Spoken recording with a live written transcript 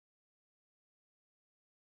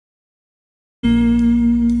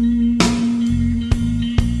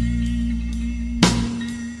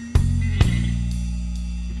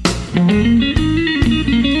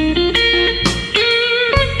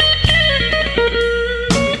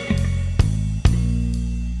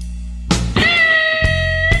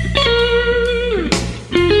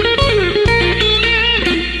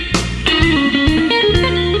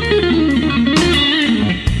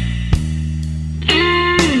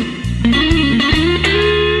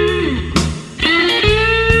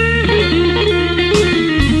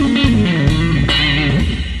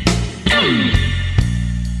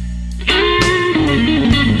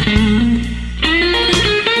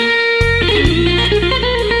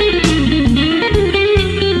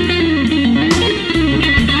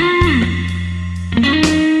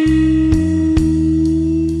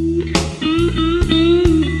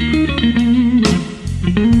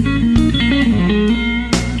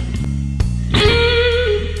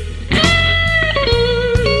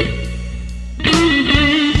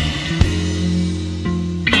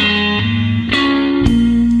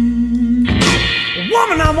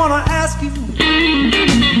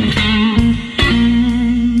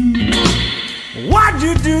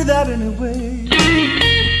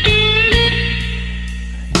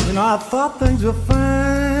thought things were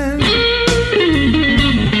fine.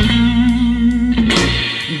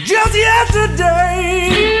 Just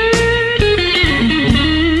yesterday,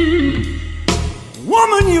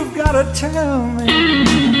 woman, you've gotta tell me,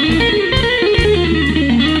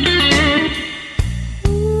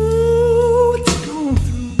 ooh, what's going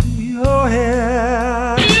through your head?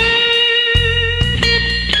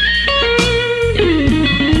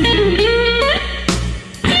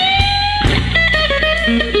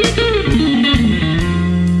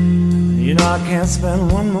 You know I can't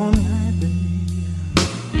spend one more night, baby,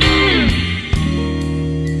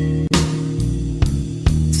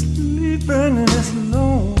 sleeping in this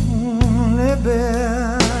lonely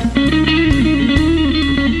bed.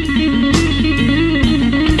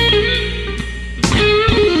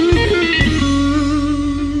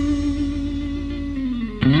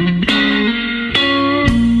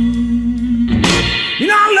 You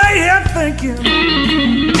know I lay here thinking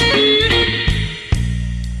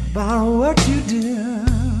about what you did.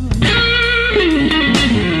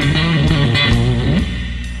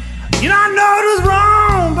 You know I know it was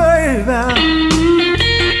wrong, baby,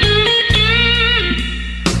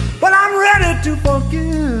 but I'm ready to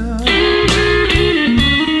forgive.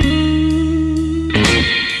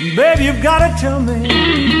 Baby, you've gotta tell me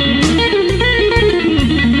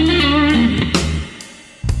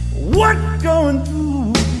what's going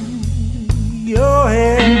through your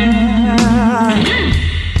head.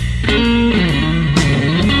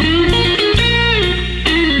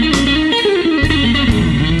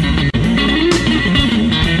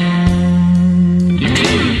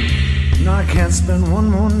 Can't spend one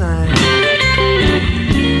more night,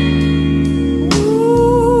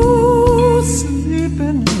 ooh, sleeping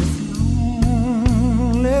in this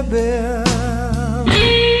lonely bed.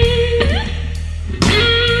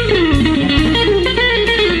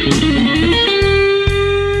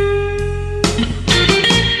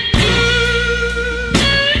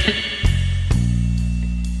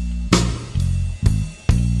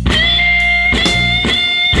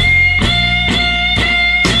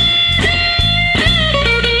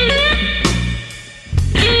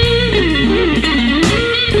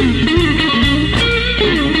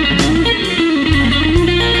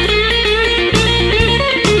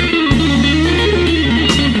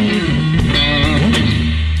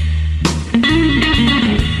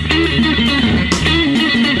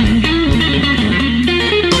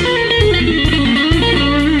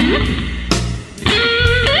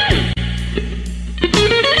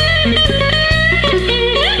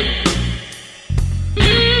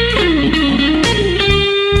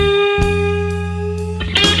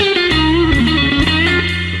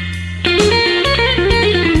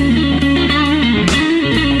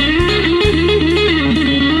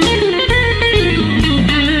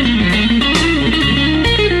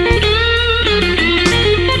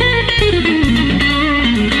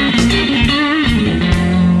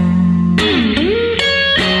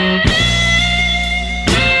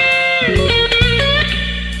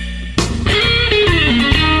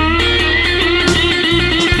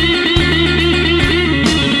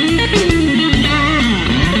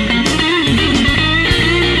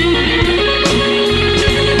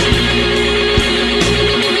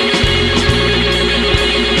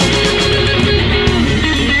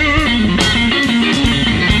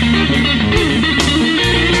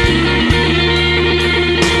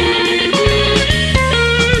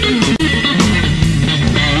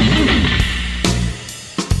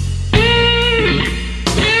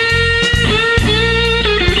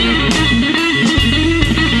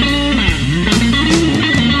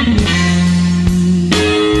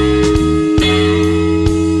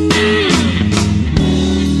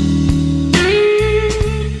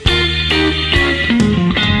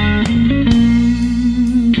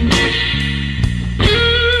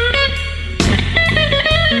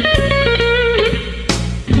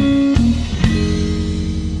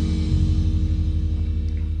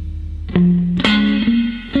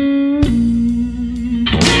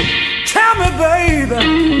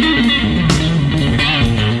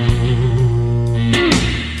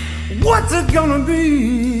 What's it gonna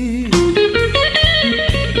be?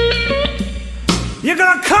 You're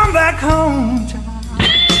gonna come back home, child,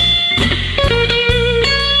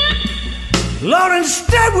 Lord, and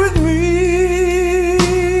stay with me.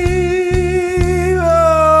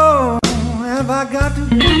 Oh, have I got to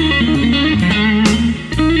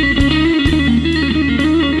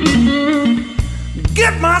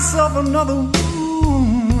get myself another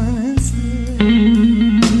woman instead?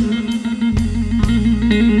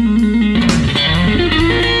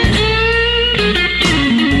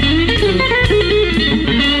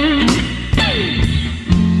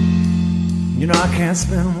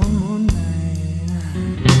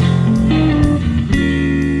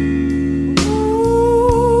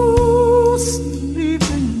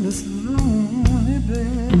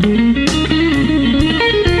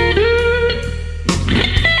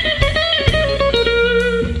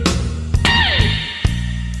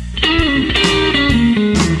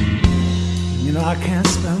 I can't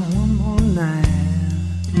spend one more night.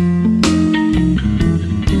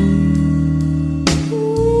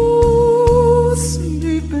 Ooh,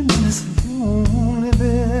 sleeping in this lonely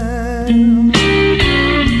bed.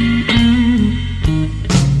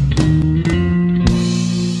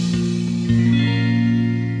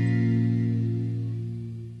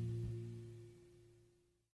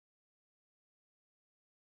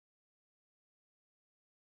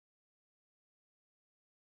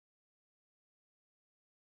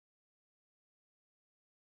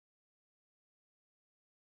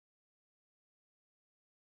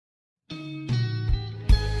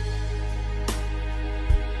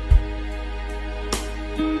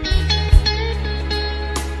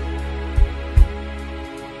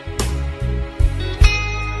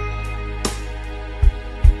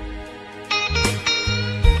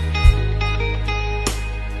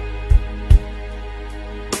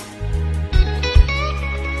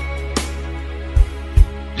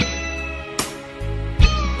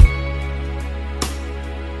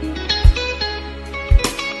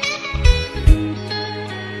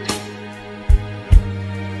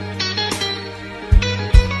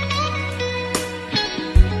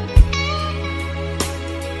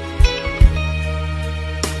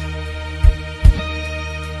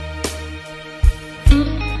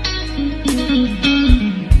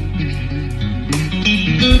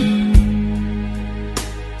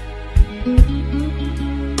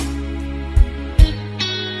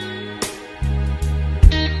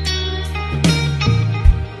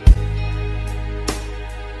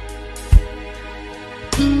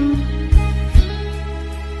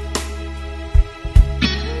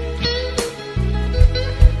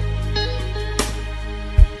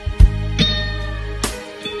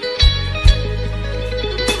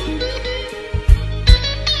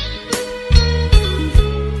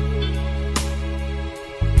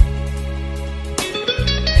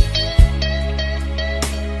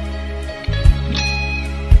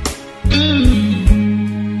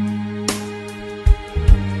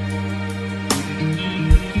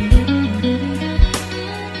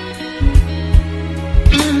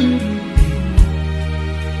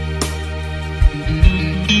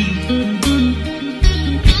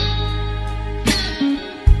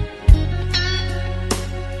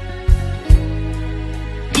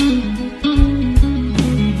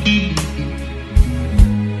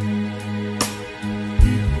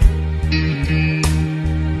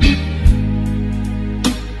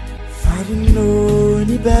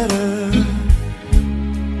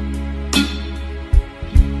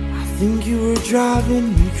 think you were driving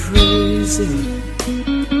me crazy.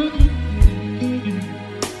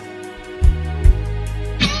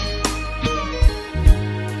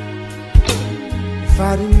 If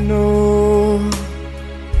I didn't know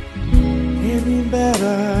any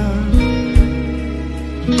better,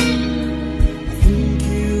 I think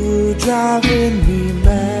you were driving me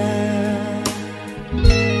mad.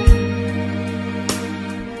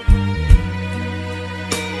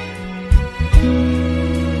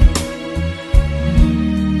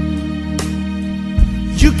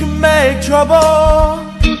 You can make trouble,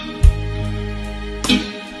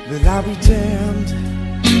 but I'll be damned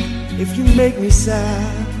if you make me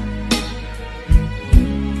sad.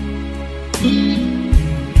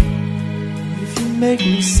 If you make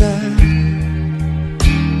me sad,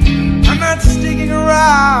 I'm not sticking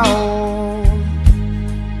around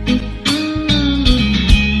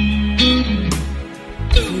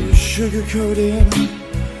for your sugar-coated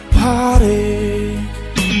heartache.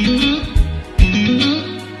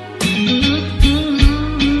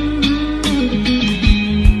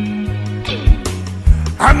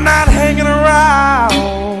 I'm not hanging around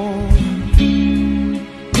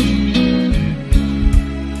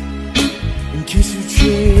in case you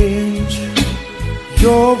change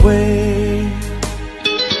your way.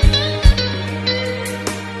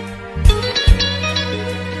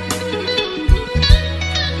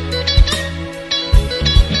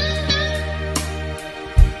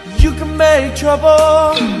 You can make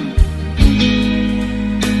trouble,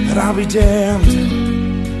 but I'll be damned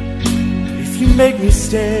you make me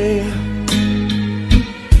stay.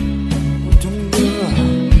 Oh,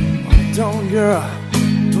 don't girl,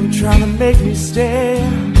 don't try to make me stay.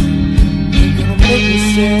 You're gonna make me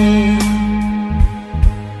stay.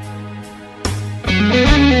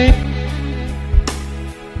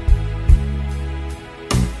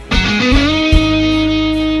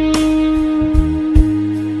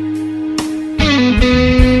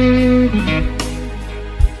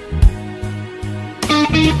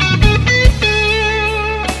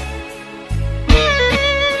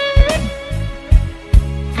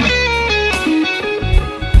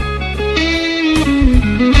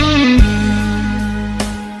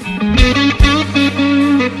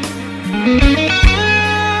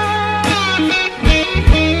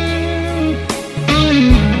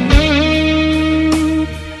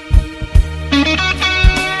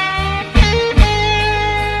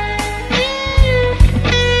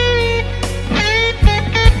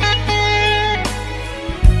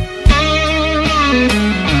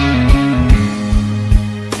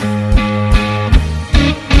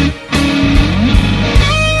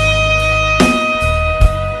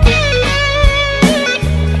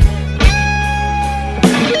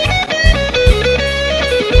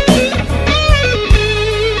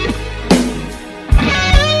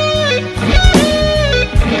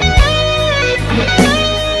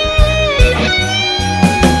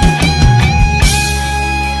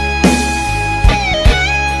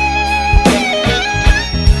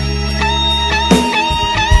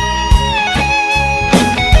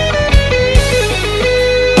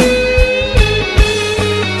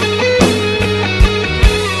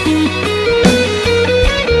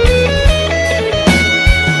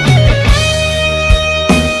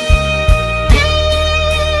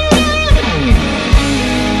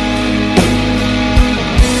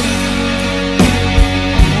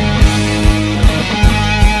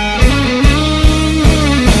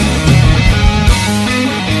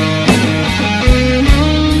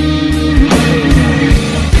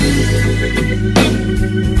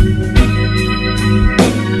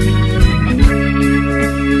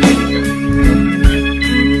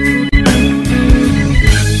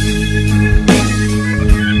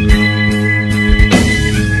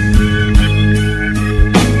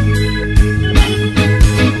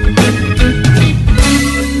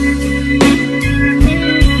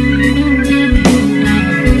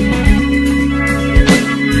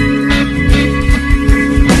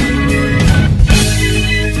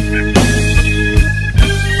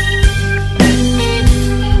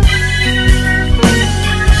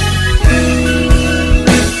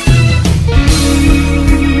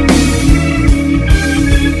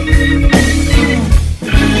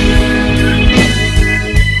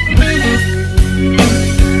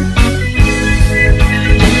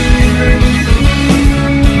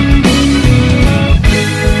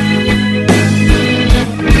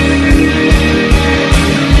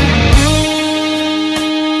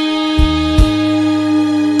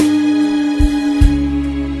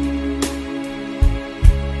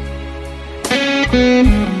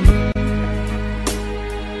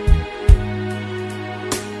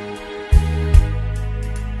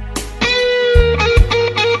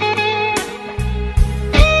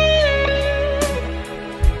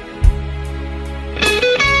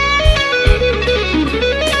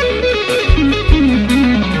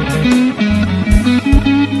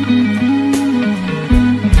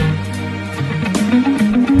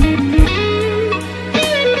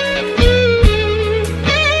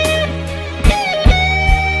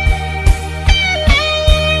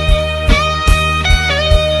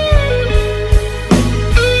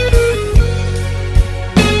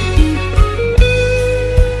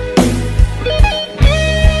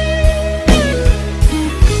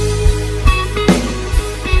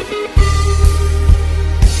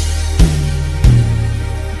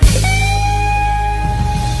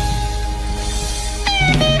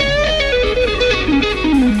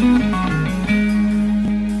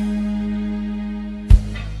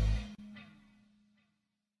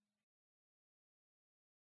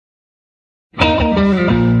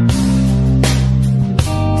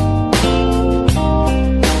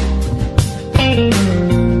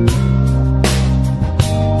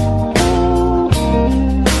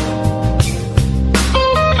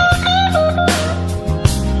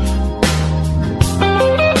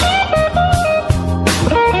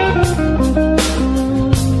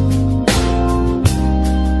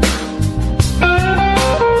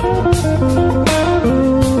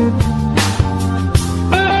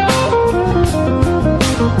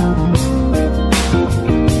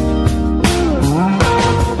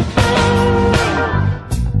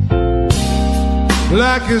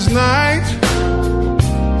 black as night,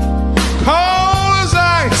 cold as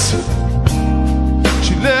ice.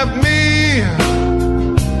 She left me.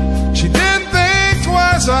 She didn't think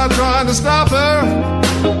twice. I tried to stop her.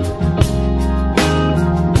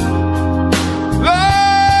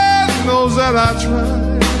 Lord knows that I tried.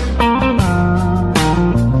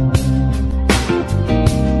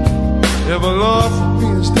 If a love for me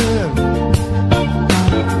is dead,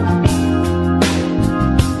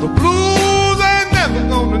 the blues ain't never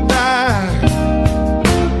gonna die.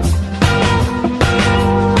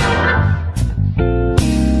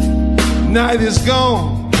 Night is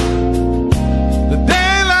gone, the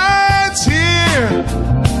daylight's here.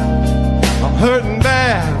 I'm hurting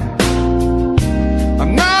bad,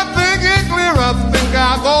 I'm not thinking clear. I think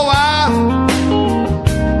I'll go out,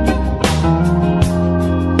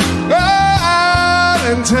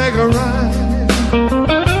 and take a ride.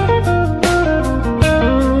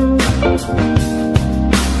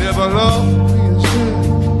 Never love me is dead.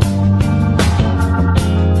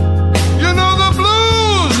 You know the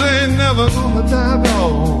blues ain't never gonna die, no.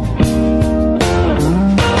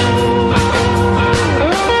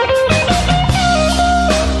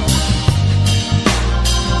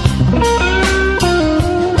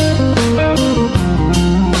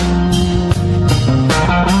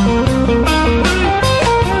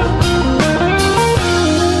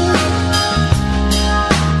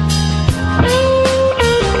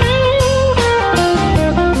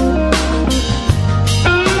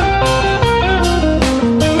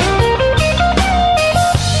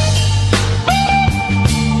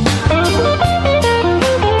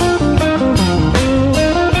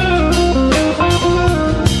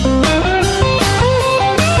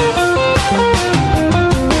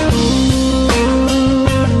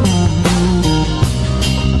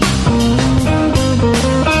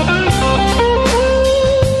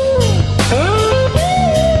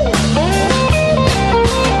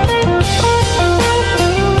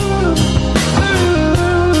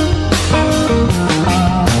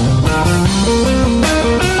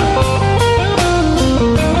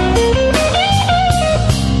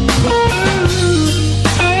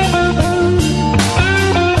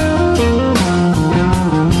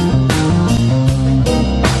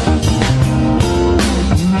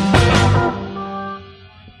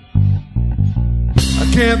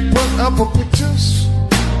 Can't put up a pictures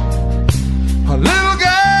a little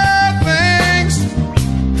girl thinks.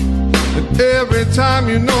 And every time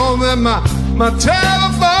you know that my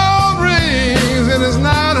telephone rings and it's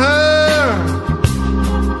not her,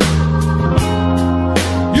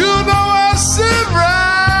 you know I sit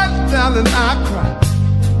right down and I cry.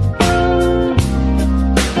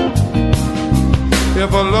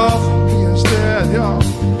 If a love for me is dead, y'all,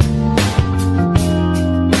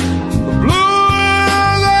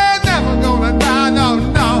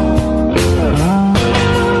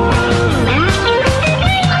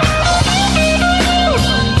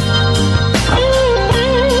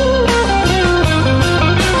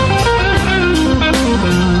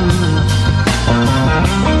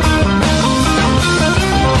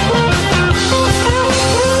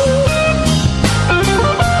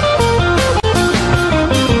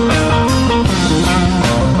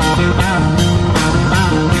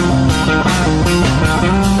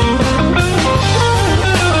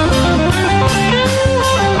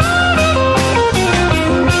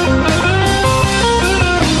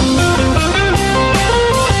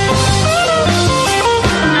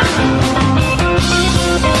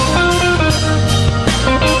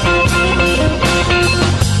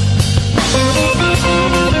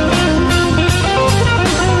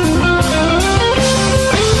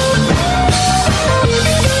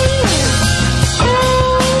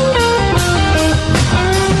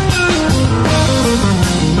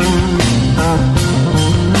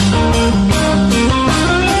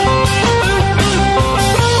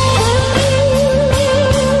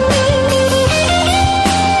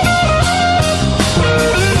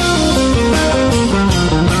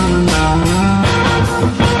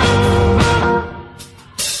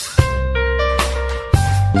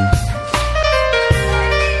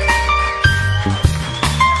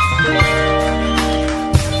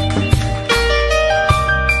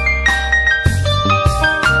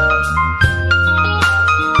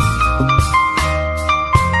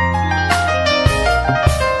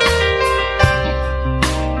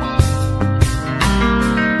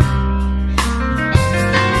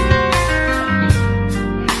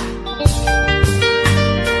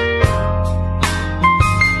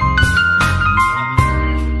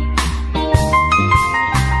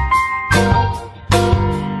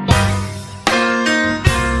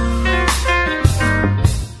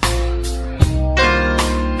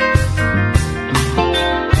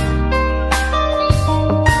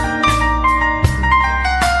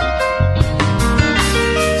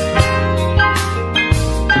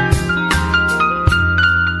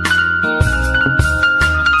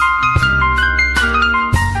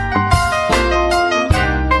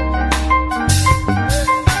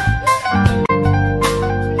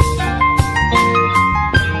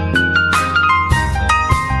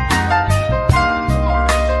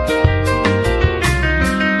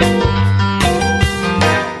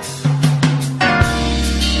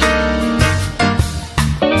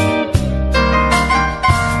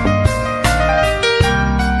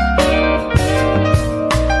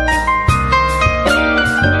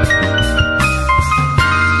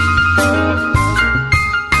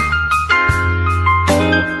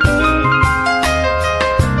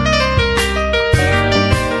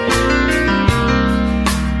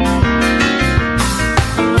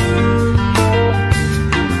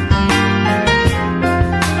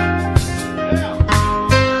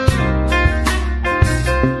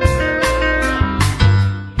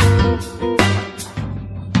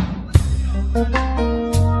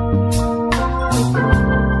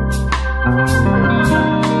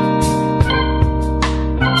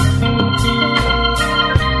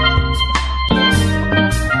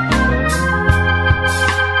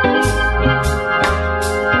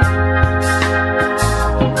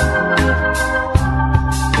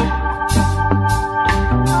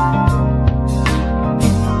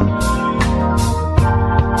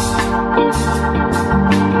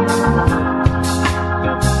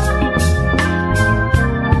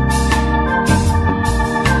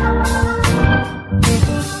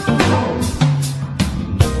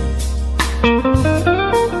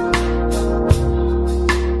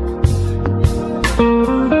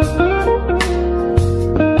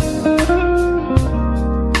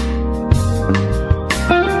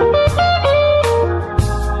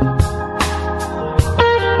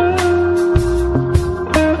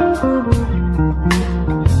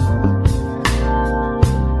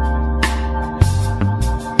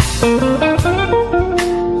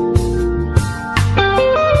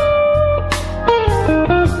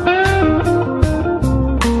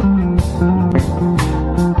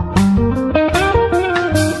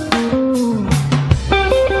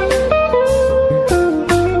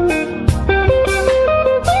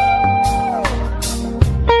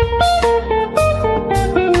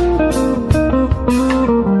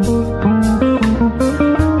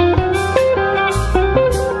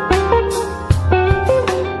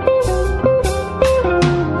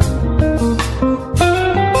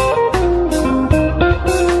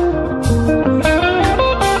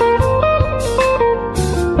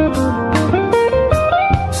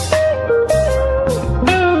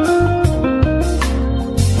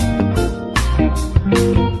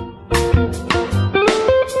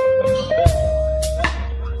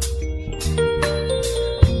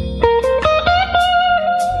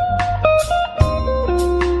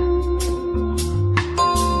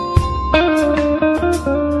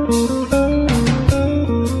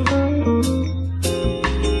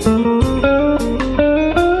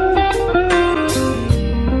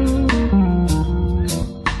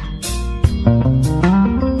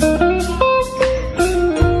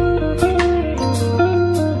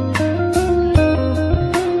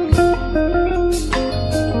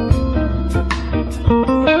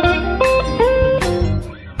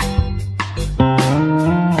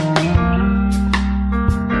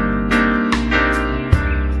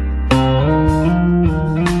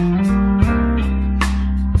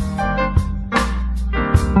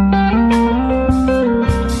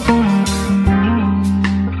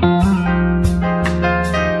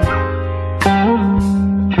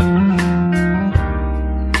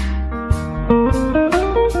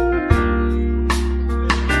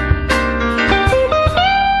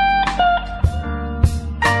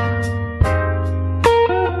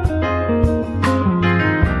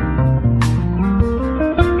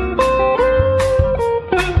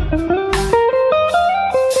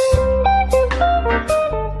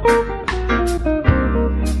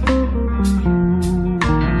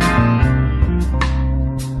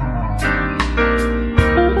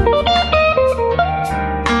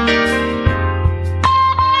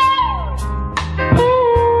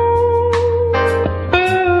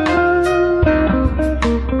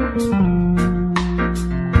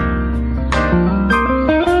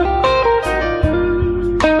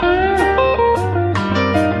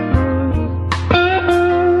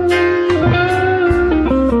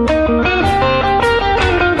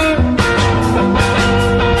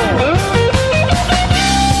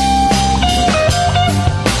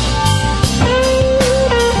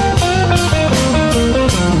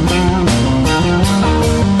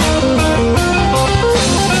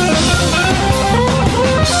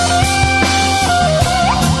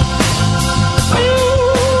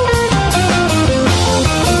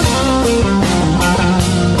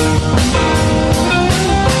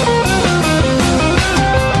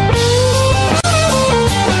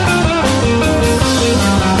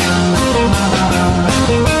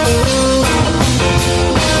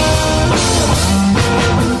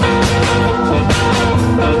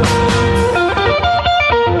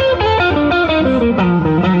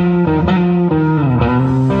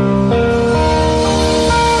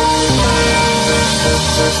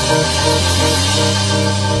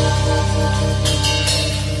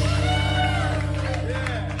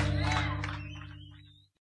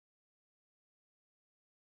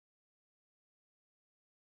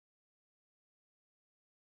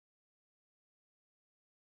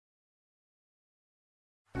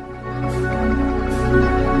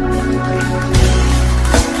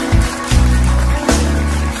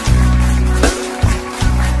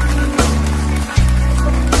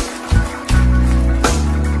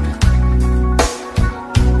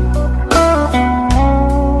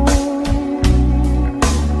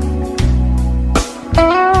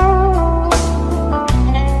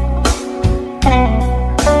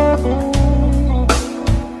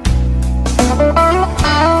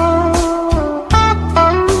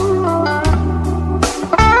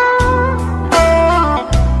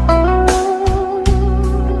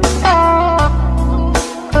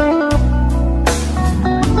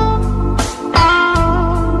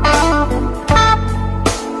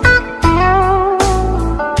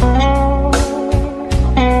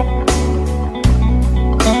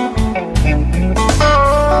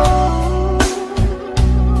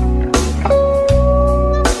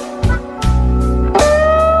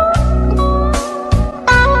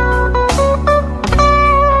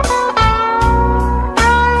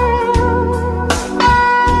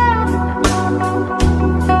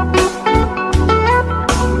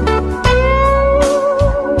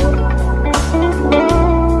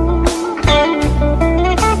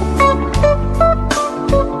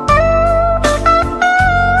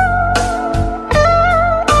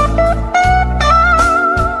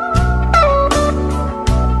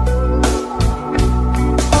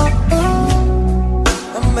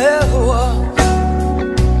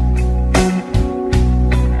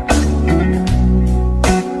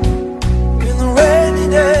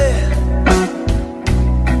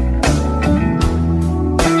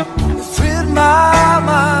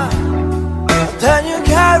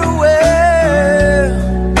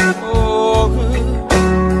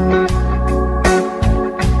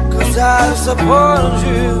 disappointed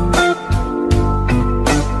you.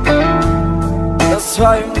 That's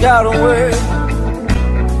why you got away.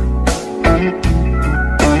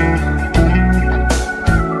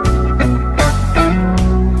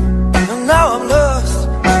 And now I'm lost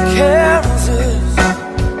in Kansas.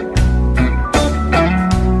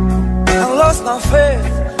 I lost my faith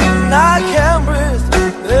and I can't breathe.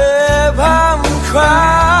 Babe, I'm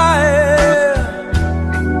crying,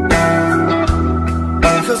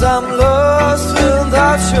 'cause I'm lost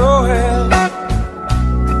without your help.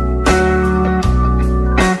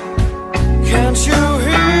 Can't you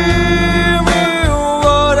hear me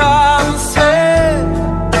what I'm saying?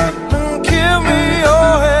 And give me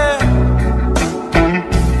your hand.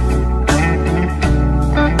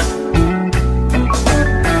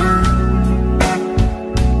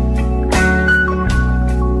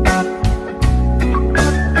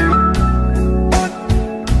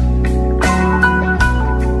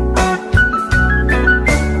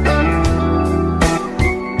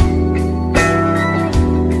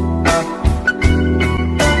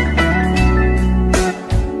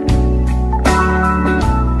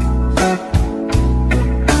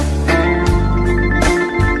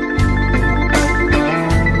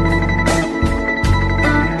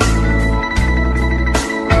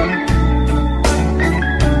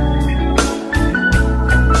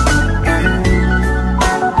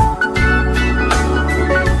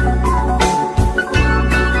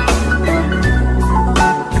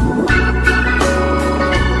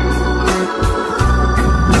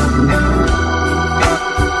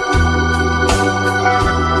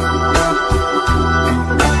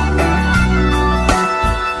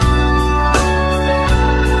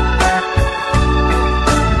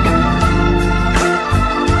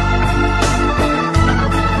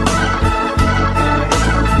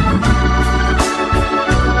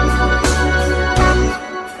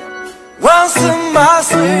 Once in my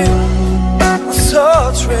sleep, I saw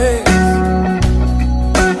a trace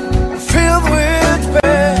filled with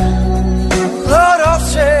pain, a lot of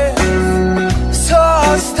shame. So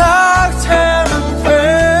I stuck and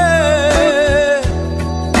prayed,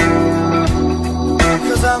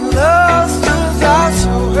 'cause I'm lost without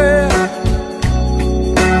your help.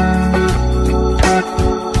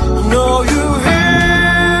 Know you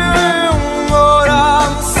hear what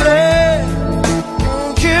I'm saying?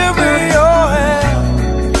 Give me your hand.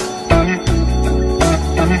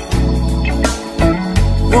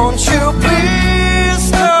 Won't you please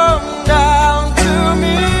come down to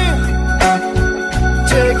me?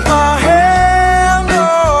 Take my hand,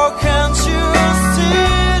 oh, can't you see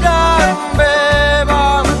that, babe,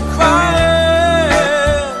 I'm crying?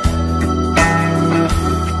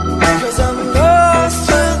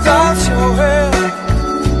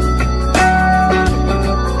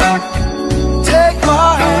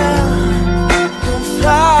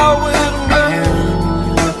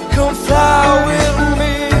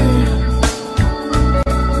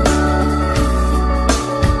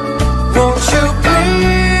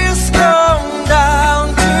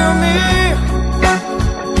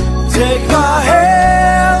 Take my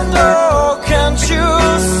hand, oh, can't you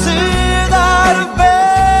see that,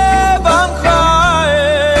 babe, I'm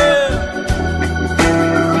crying?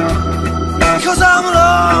 'Cause I'm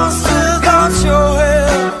lost without your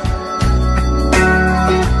help.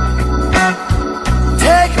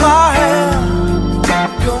 Take my hand,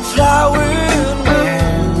 come fly with me,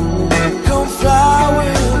 come fly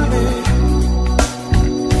with me.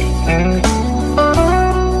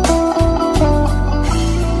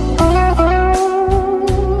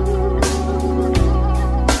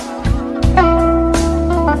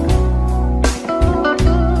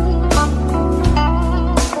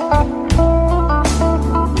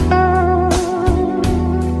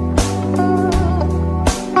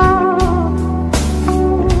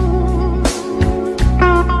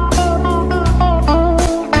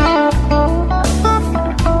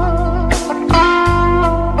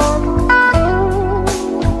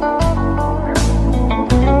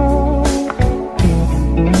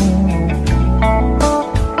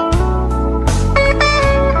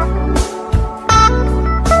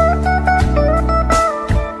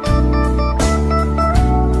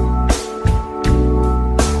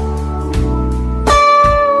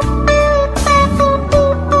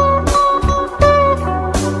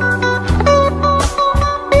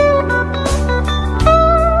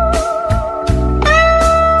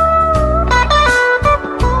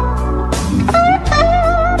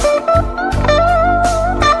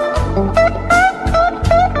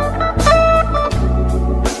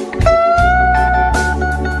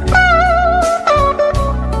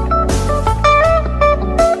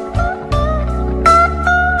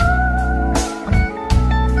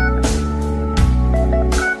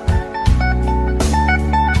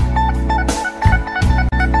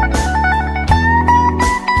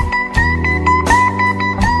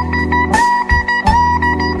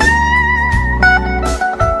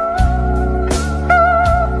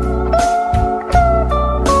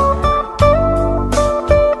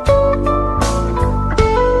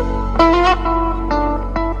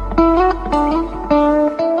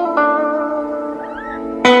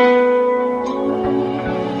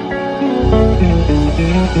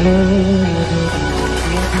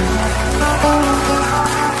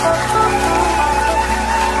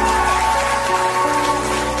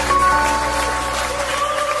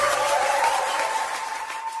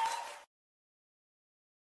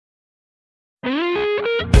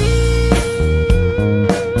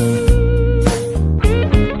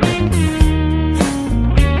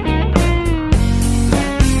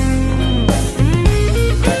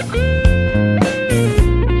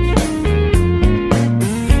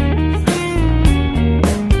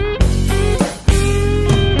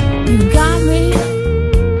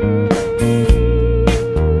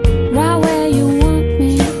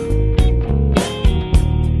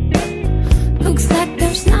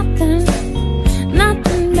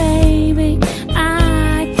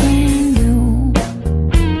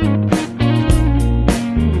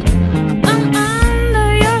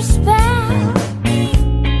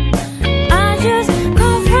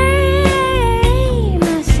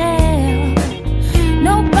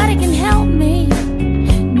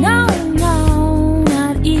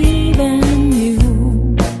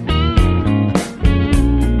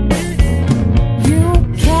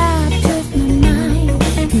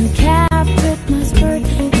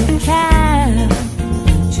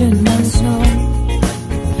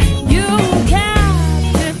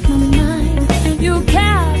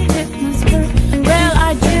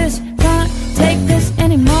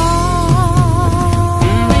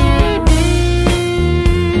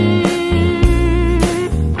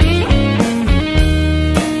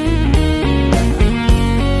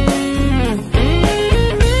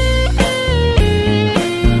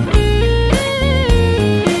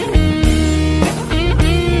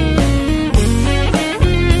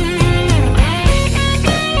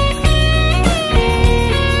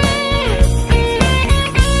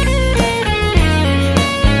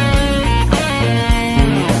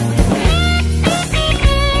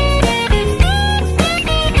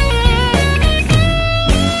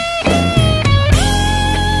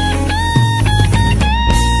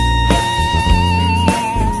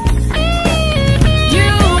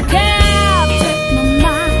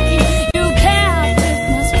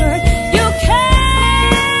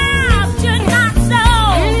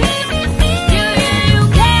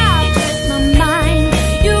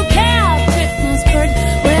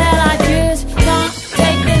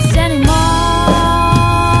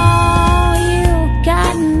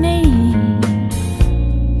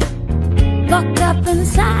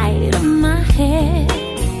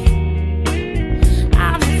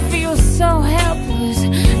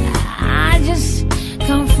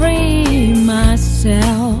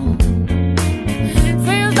 myself.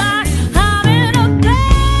 Feels like I'm in a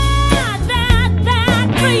bad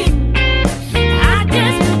dream. I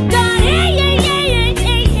just don't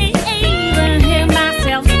even hear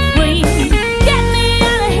myself scream. Get me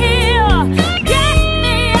out of here, get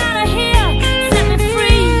me out of here. Set me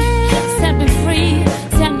free, set me free,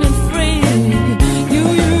 set me free. You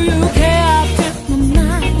captured my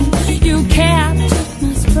mind, you captured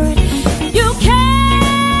my spirit, you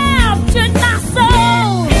captured my soul.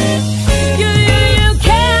 You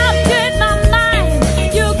captured my mind,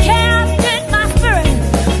 you captured my spirit.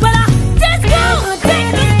 But I just wanna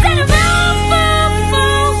take this city round.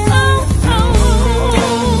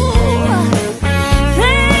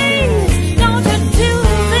 Please, don't you do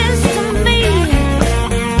this to me.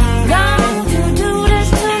 Don't you do this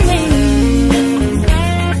to me.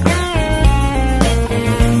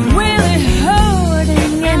 Really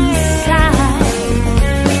hurting inside.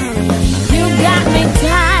 You got me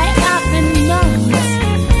tied up in knots.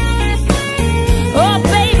 Oh,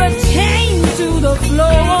 baby, chained to the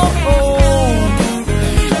floor.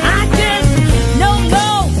 I just no.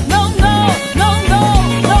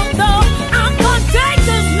 I'm gonna take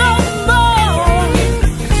this no more.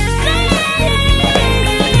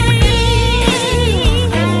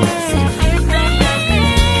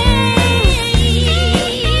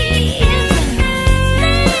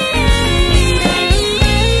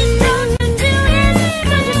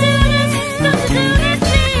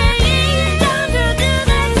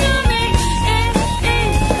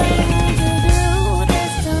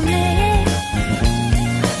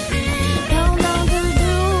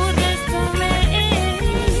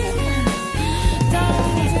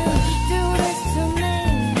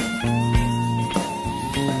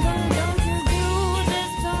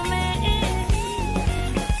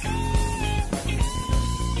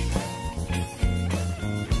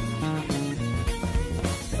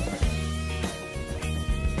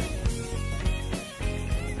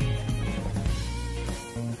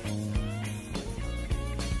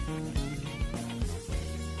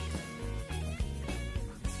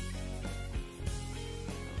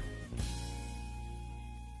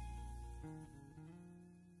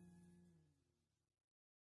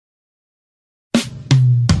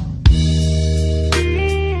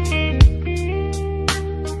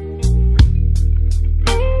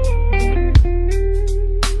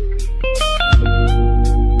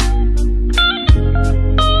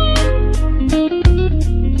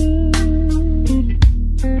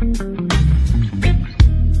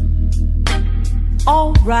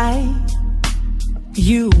 All right,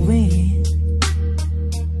 you win.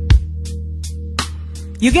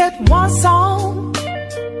 You get one song,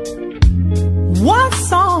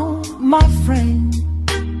 my friend.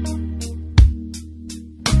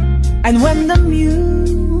 And when the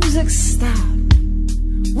music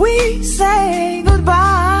stops, we say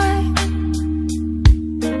goodbye.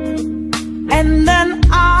 And then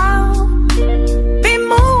I'll be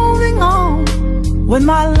moving on with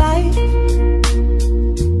my life.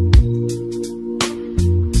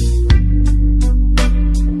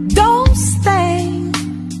 Don't stay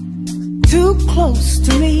too close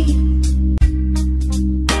to me.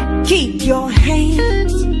 Keep your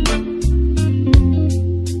hands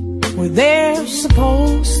where they're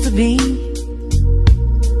supposed to be.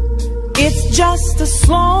 It's just a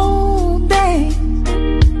slow day,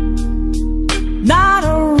 not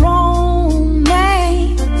a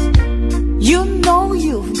romance. You know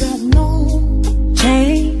you've got no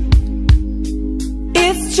chance.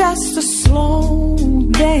 It's just a slow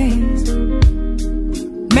dance.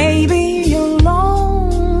 Maybe you're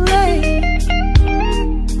lonely,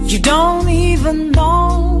 you don't even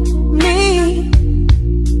know me.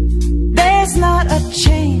 There's not a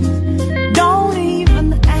chance, don't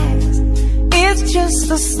even ask. It's just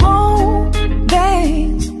a slow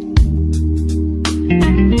dance.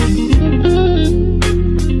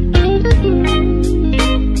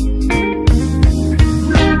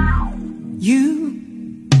 You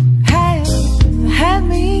have had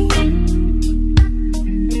me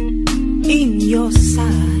in your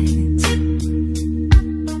sights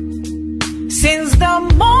since the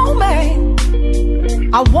moment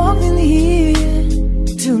I walked in here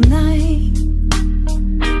tonight.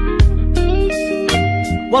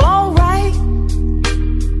 Well, alright,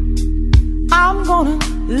 I'm gonna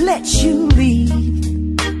let you leave,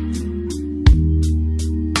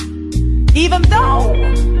 even though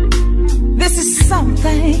this is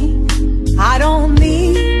something I don't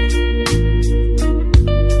need.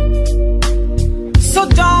 So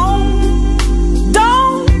don't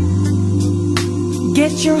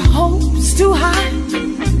get your hopes too high,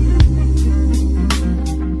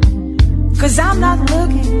 'cause I'm not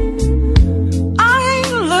looking, I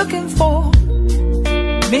ain't looking for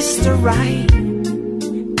Mr. Right.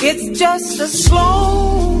 It's just a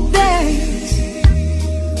slow dance,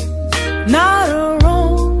 not a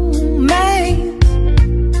romance.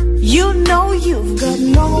 You know you've got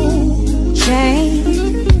no change.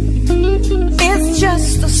 It's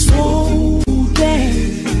just a slow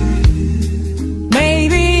dance.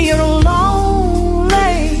 Maybe you're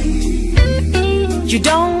lonely, you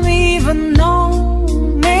don't even know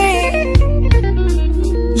me.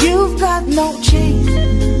 You've got no change,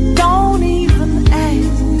 don't even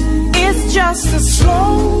ask. It's just a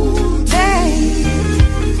slow dance.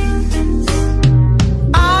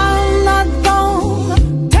 I'm not gonna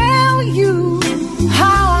tell you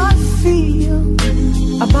how I feel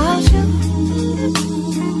about you,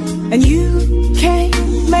 and you can't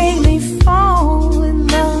make me fall in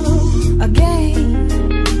love again.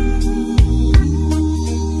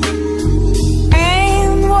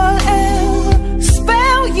 And whatever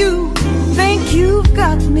spell you think you've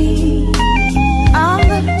got me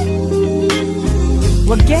under,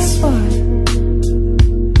 well, guess what?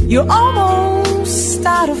 You're almost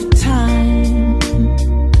out of time.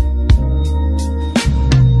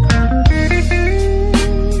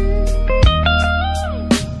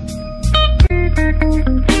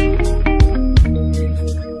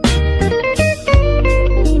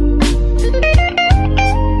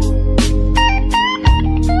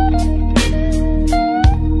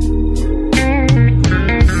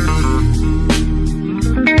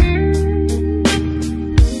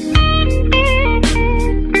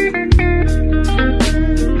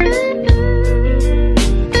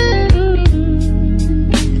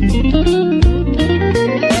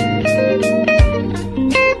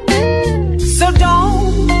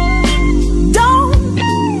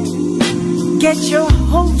 Get your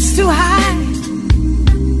hopes too high,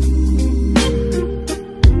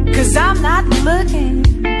 'cause I'm not looking,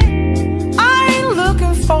 I ain't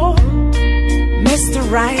looking for Mr.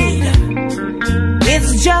 Right.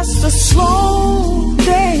 It's just a slow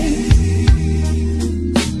day,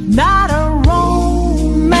 not a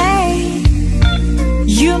romance.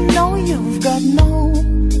 You know you've got no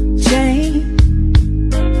change.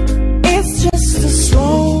 It's just a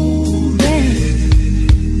slow day.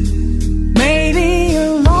 Maybe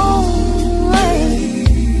you're lonely,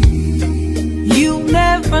 you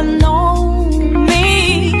never know me.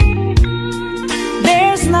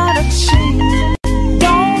 There's not a chance,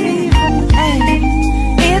 don't even ask.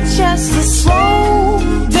 It's just a slow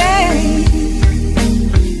day.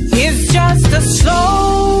 It's just a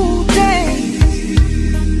slow day,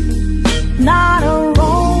 not a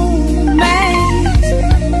romance.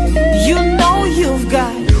 You know you've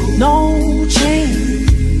got no chance.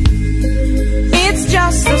 It's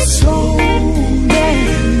just a slow day.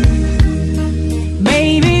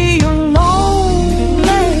 Maybe you're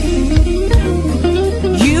lonely,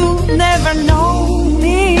 you never know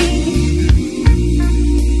me.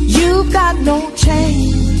 You've got no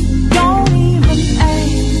change, don't even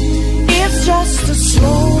ask. It's just a slow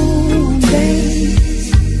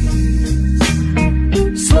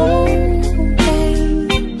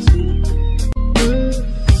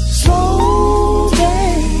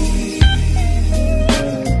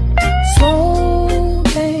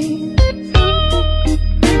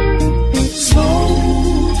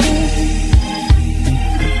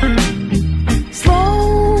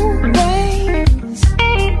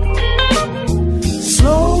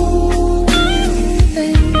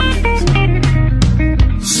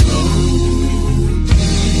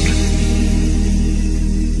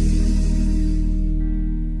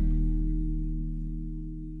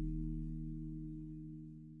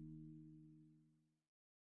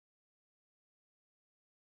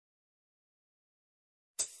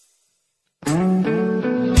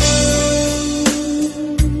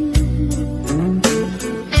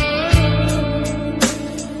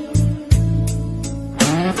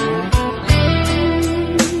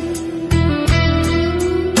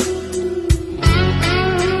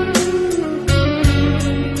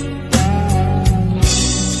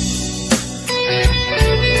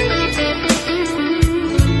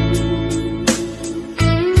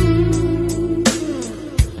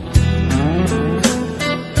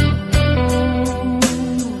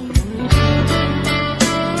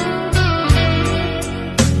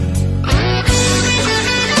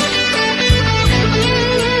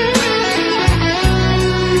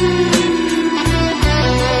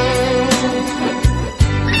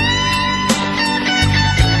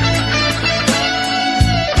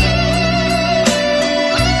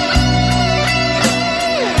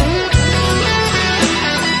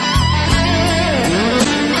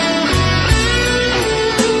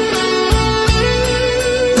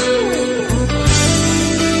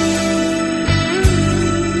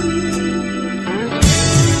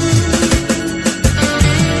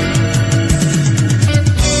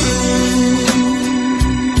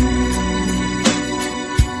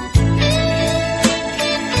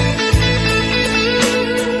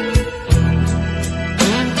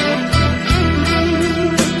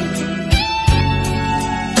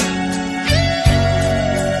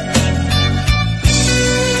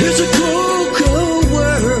It's a cold, cold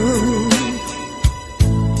world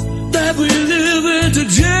that we live in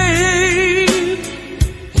today.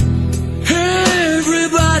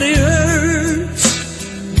 Everybody hurts,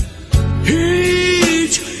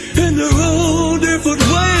 each in their own different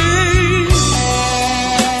way.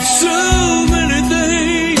 So many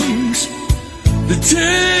things that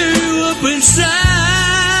tear you up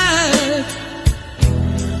inside.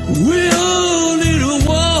 We all need a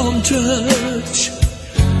warm touch,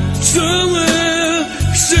 somewhere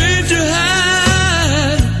safe to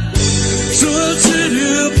hide. So I'll sit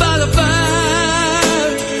here by the fire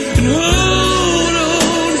and hold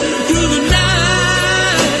on to the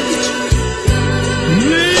night.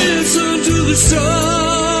 Listen to the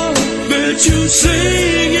song that you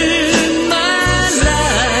sing in my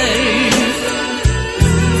life.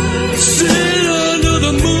 Sit under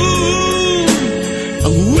the moon,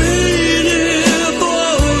 I'm waiting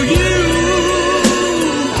for you.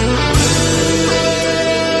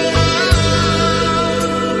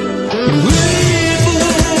 Wait for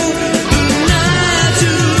the night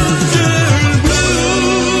to turn blue.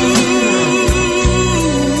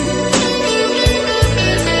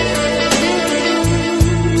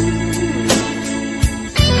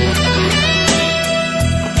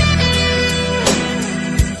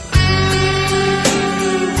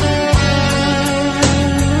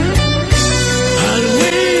 I'd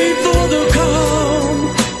wait for the calm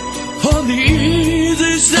on the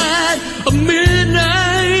easy side of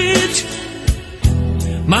midnight.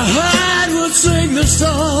 My heart would sing the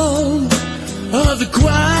song of the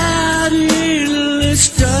quiet evening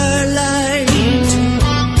starlight.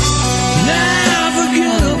 Now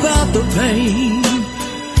forget about the pain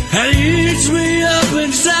that eats me up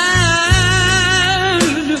inside.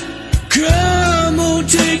 Come on,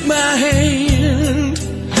 take my hand,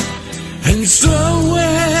 and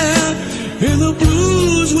somewhere in the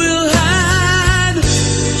blues we'll hide.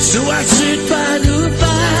 So I sit by the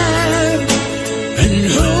fire and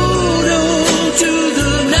hold on to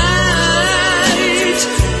the night.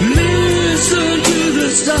 Listen to the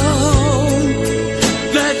song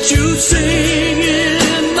that you sing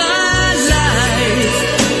in my life.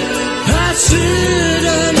 I sit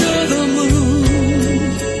under the moon,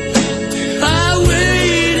 I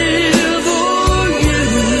waited for you.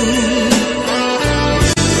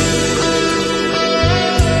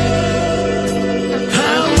 I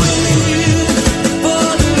waited for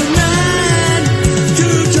the night to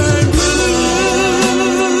turn blue.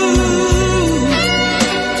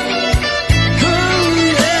 Oh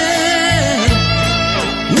yeah,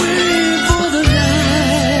 wait for the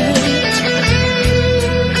night.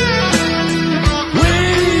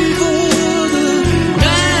 Wait for the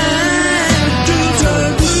night to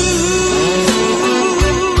turn blue.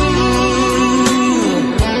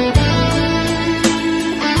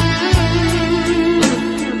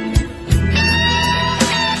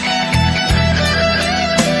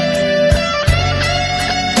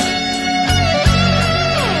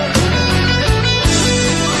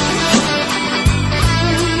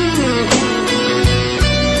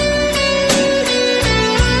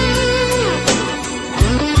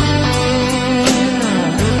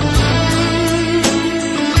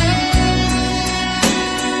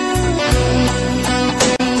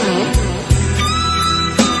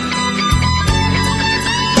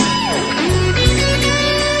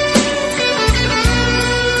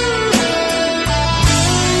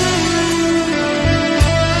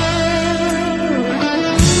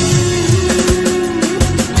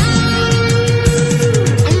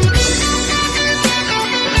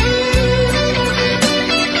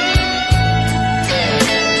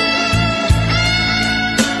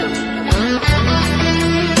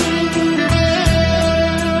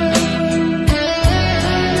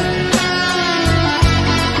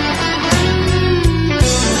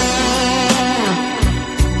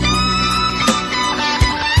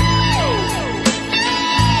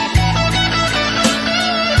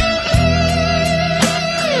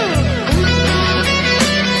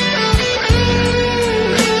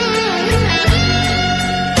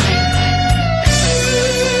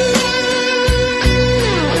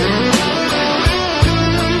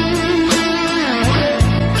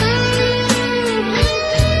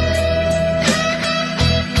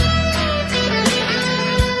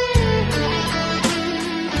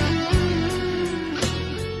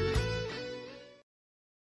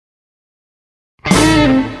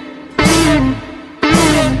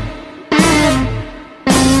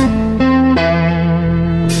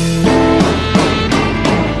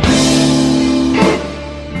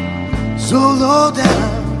 So low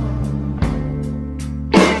down,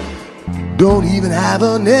 don't even have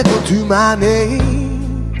a nickel to my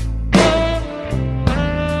name.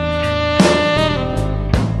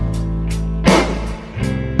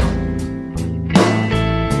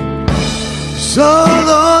 so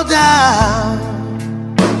low down.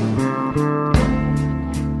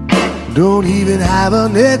 Don't even have a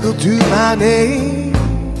nickel to my name.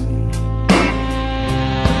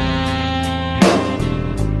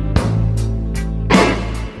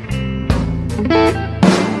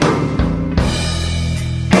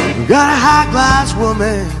 Got a high-class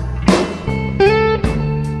woman,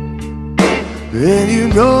 and you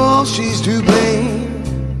know she's to blame.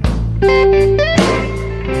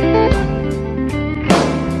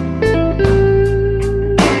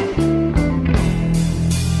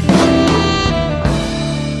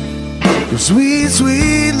 Your sweet,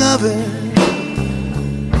 sweet loving,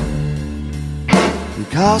 it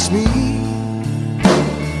cost me.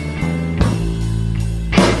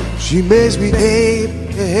 She makes me ache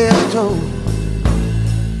head to toe.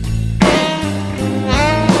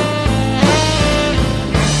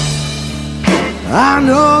 I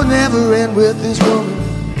know never end with this woman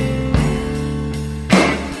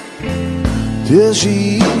till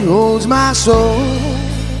she holds my soul.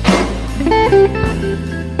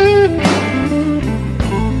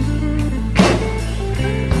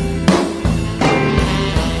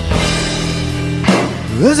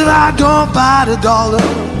 Cause if I don't bite a dollar,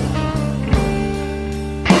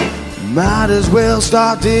 might as well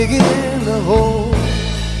start digging the hole.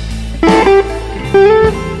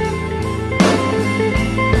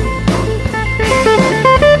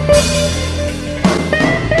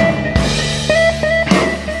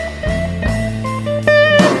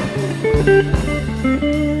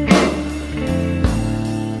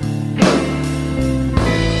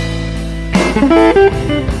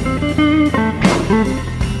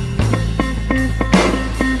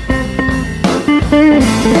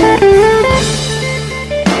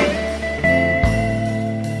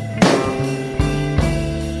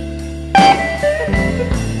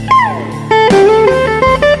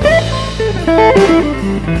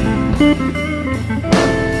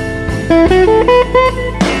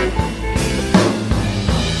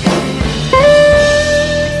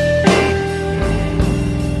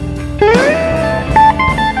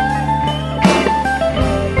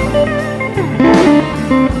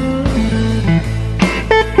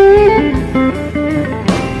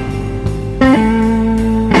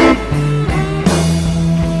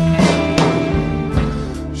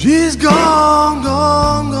 She's gone,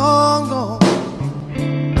 gone, gone, gone,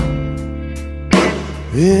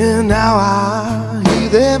 and now I hear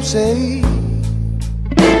them say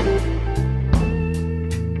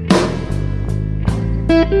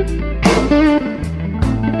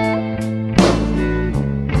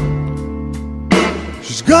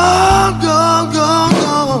she's gone, gone, gone,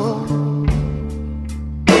 gone,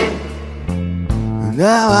 and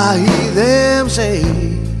now I hear them say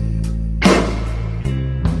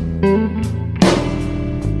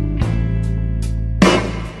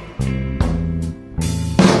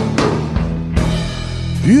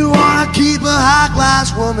you wanna keep a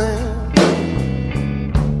high-class woman,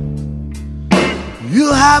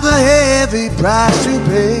 you'll have a heavy price to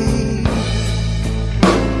pay.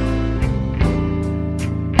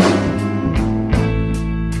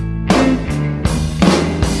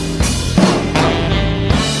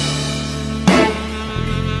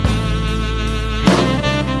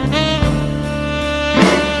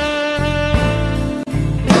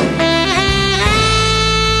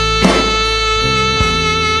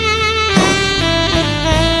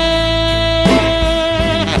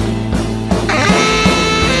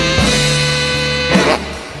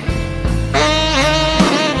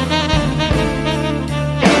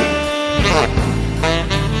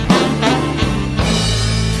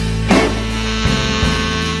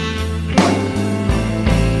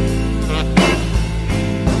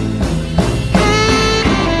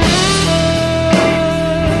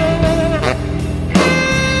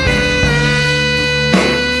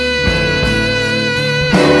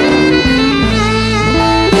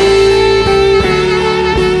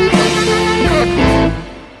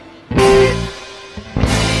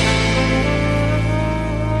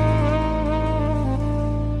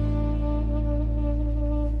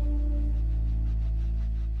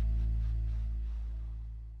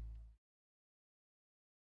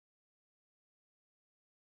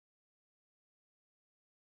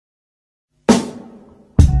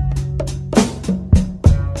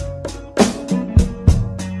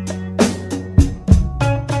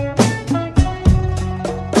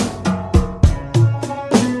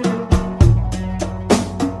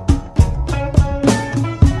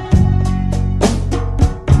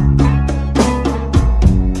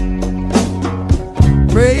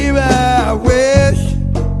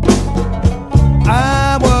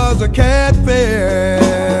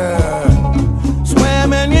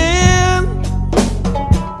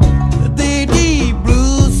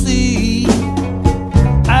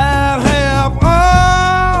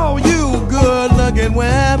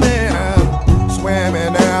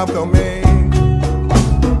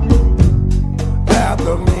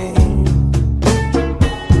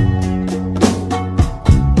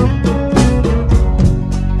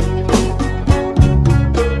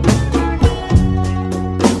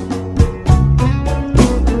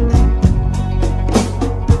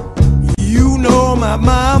 my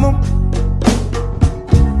mama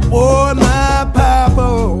or my papa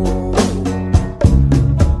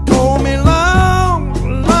told me long,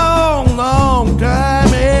 long, long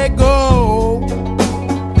time ago,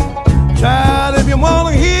 child, if you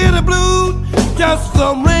wanna hear the blues, just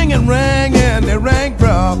some ring and ring, and they rang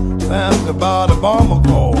from Zanzibar to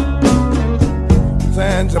Bamako,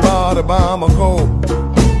 Zanzibar to Bamako,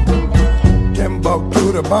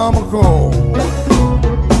 Timbuktu to Bamako,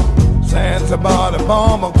 Zanzibar to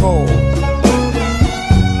Bamako.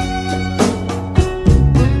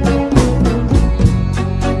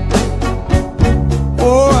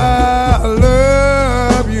 Oh, I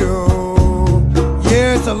love you,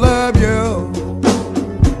 yes, I love you,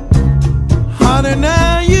 honey,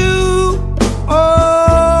 now you,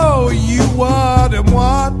 oh, you are the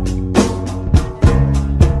one,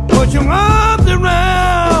 put your arms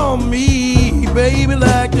around me, baby,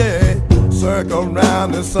 like that, circle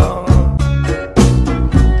around the sun,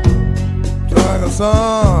 circle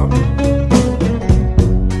sun.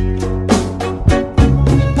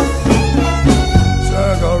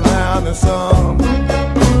 The sun.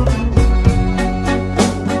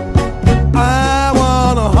 I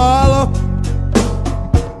wanna holler,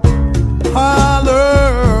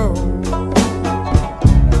 holler,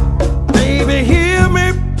 baby, hear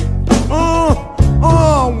me,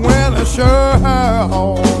 when I sure,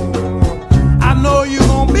 I know you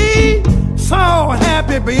gonna be so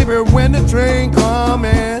happy, baby, when the train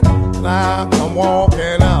coming. Now I'm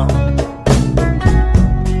walking out,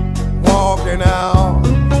 walking out,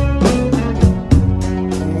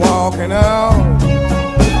 walking out.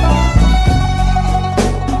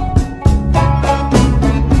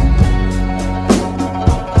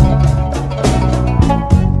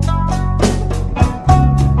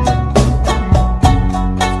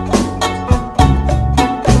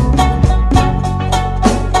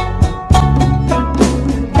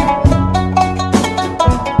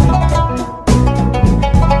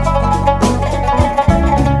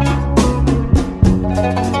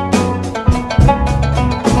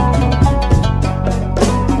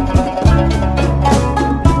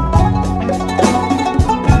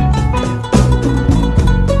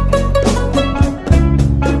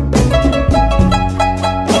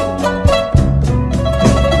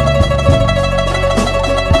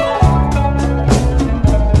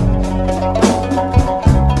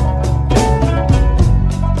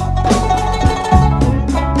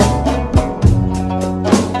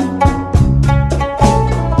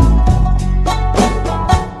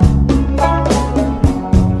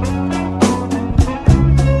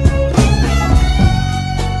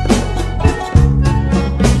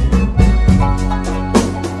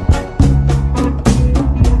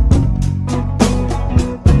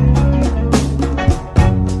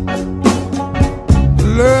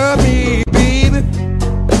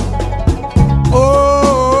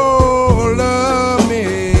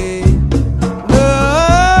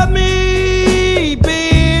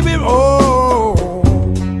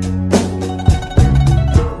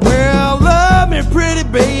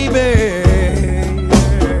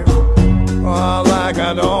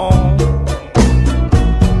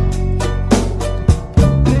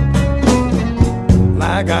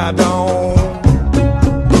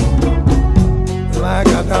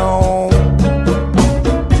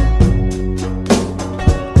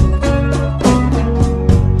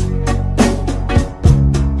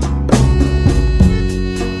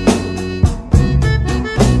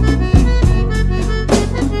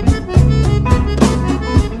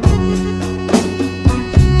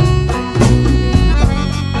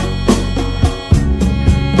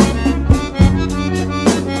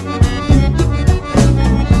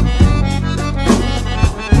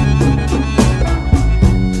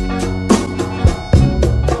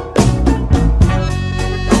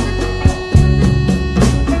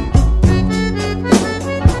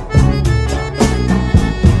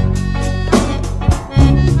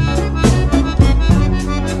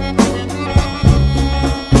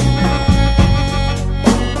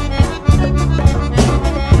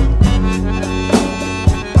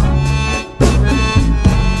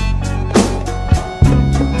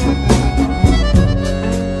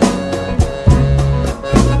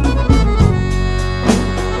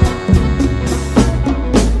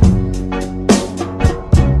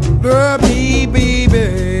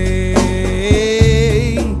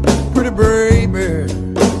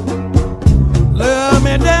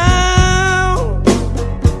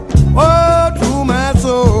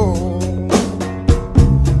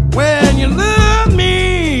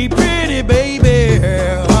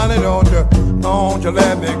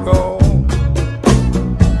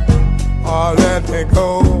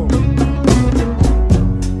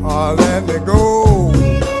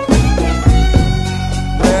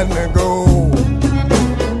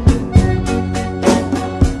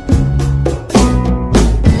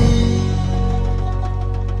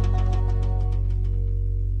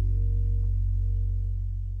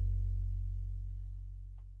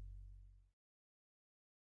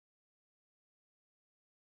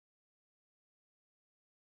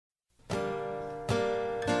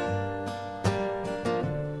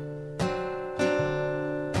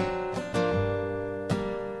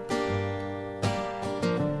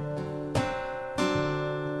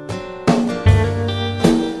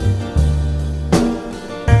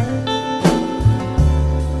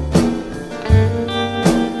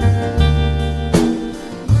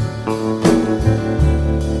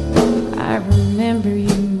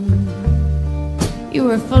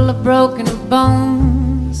 broken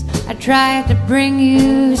bones. I tried to bring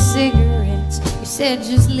you cigarettes. You said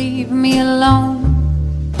just leave me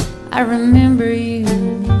alone. I remember you.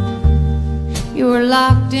 You were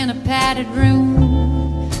locked in a padded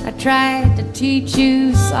room. I tried to teach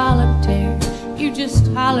you solitaire. You just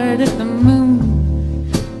hollered at the moon.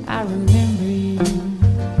 I remember you.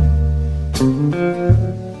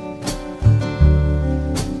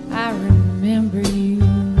 I remember you.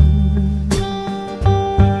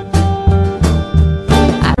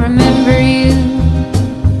 I remember you.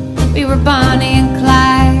 We were Bonnie and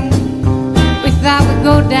Clyde. We thought we'd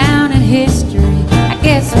go down in history. I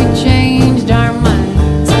guess we changed our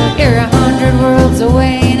minds. You're 100 worlds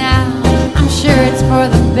away now. I'm sure it's for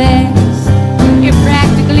the best. You're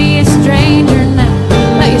practically a stranger now,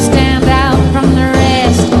 but you stand out from the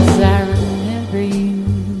rest. 'Cause I remember you.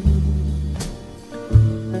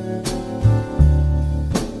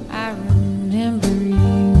 I remember you.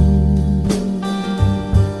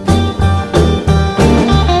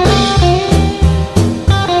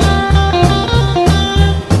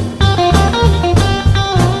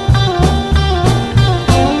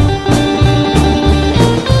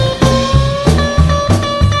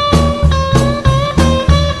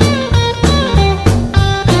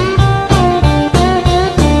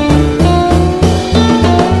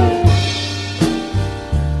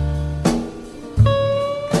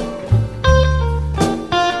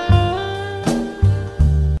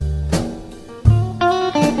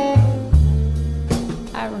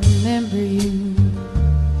 I remember you.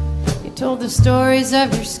 You told the stories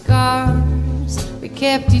of your scars. We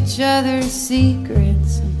kept each other's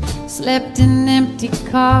secrets and slept in empty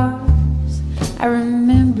cars. I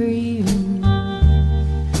remember you.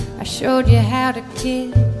 I showed you how to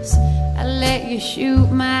kiss. I let you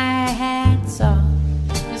shoot my hats off,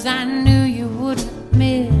 'cause I knew you wouldn't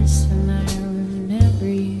miss. And I remember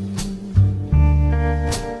you.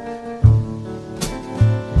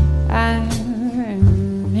 I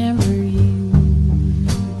remember you.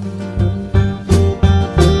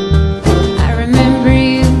 I remember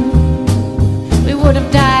you. We would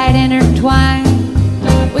have died intertwined.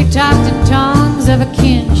 We talked in tongues of a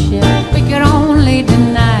kinship we could only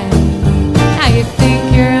deny. Now you think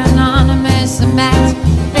you're anonymous, a masked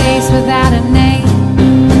face without a name.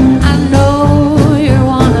 I know you're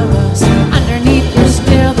one of us. Underneath you're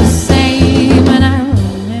still the same. And I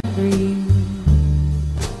remember you.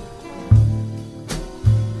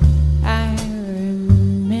 I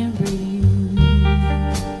remember you.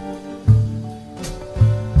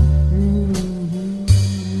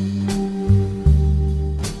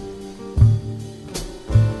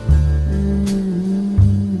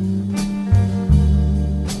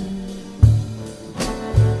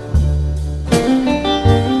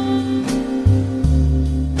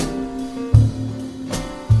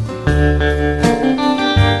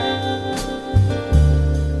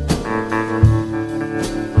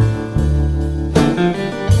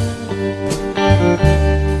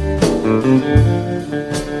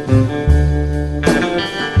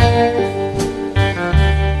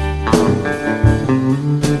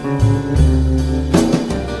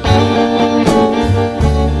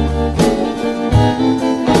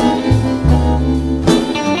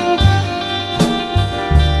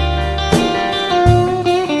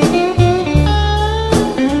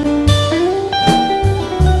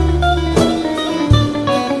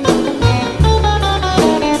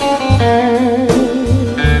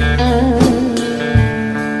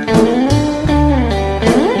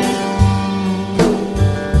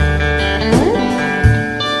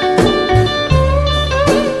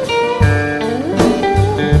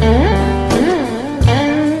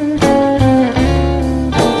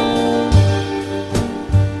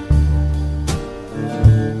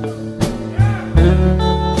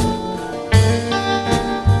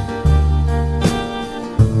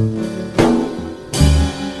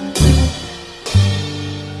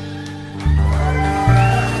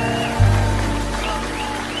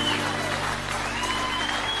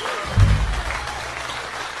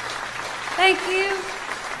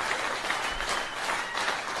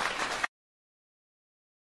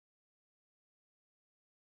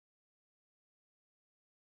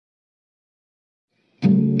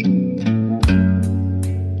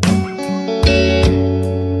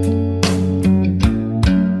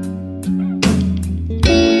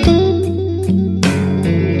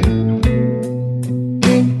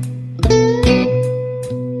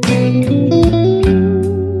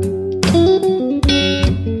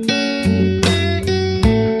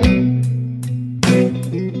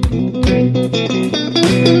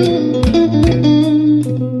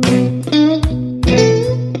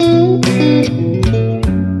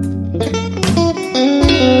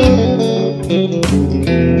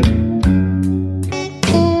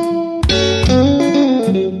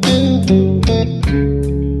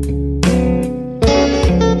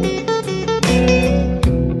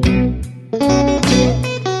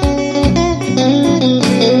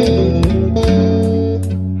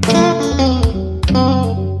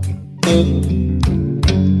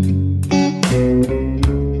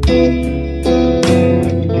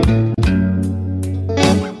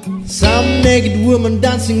 Some naked woman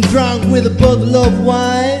dancing drunk with a bottle of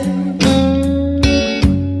wine.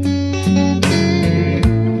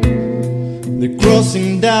 They're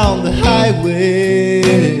crossing down the highway.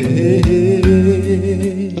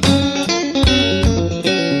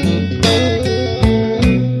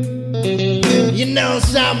 You know,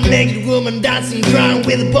 some naked woman dancing drunk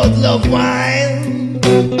with a bottle of wine.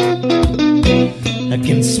 I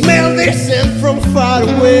can smell their scent from far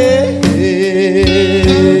away.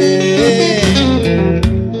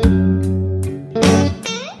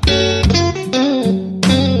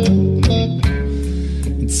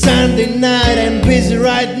 It's Sunday night, I'm busy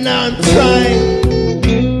right now.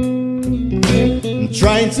 I'm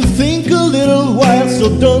trying to think a little while, so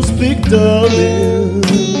don't speak, darling.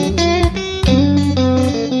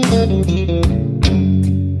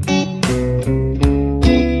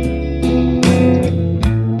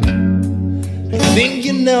 I think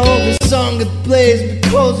you know the song that plays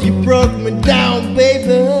because you broke me down,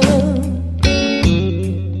 baby.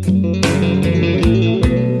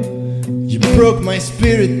 You broke my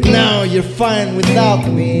spirit, now you're fine without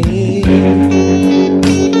me.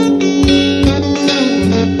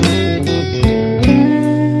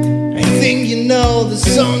 I think you know the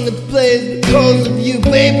song that plays because of you,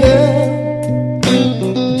 baby.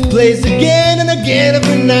 It plays again and again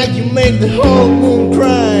every night, you make the whole moon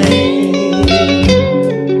cry.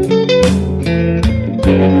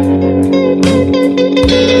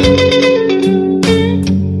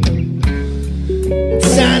 It's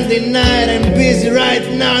Sunday night, I'm busy right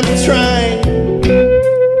now,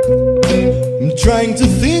 I'm trying to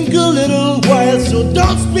think a little while, so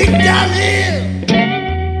don't speak, darling.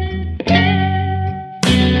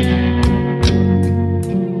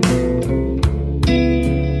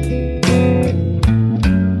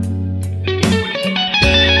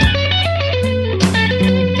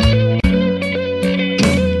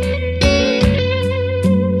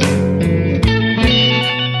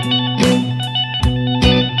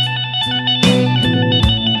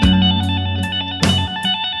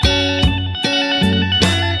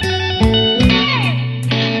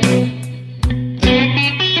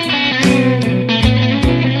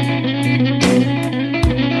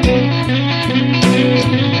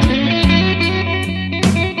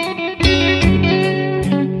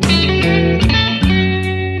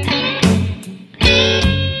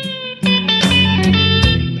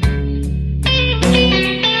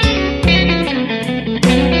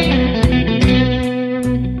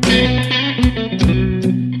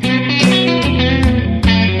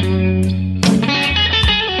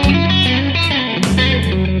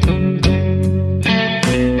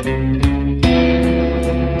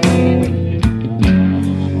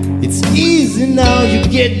 Now you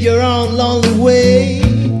get your own lonely way.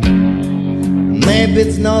 Maybe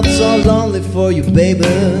it's not so lonely for you, baby.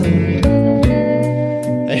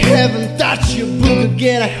 I haven't touched your book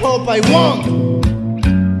again, I hope I won't.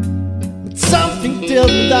 But something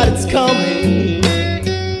tells me that it's coming.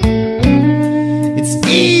 It's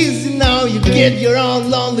easy now, you get your own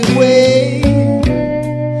lonely way.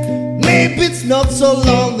 Maybe it's not so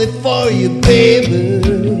lonely for you, baby.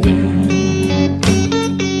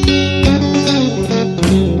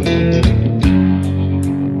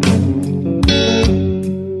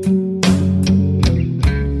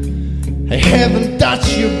 I haven't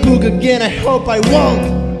touched your book again, I hope I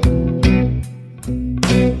won't.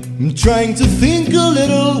 I'm trying to think a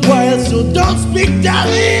little while, so don't speak,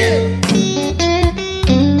 darling.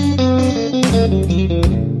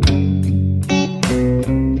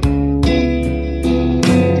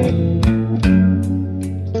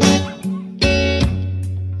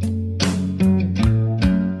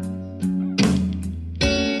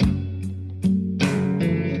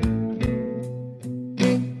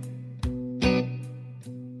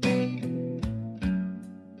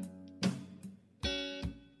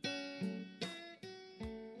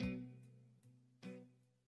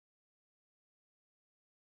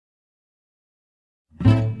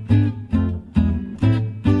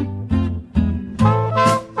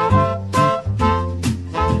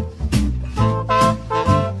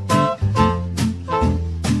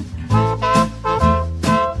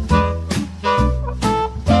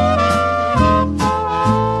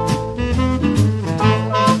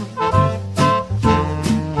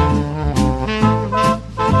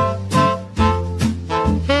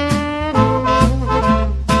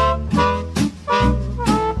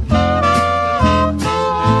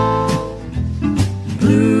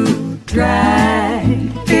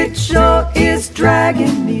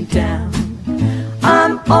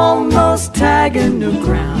 dragging the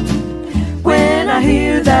ground when I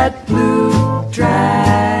hear that blue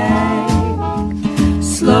drag,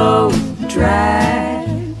 slow drag.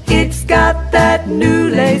 It's got that new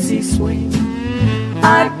lazy swing.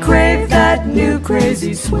 I crave that new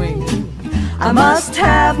crazy swing. I must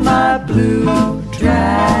have my blue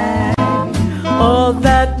drag. Oh,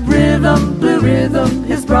 that rhythm, blue rhythm,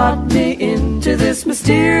 has brought me into this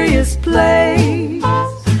mysterious place.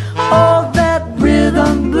 Oh, that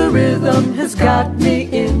rhythm, blue rhythm, has got me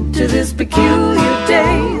into this peculiar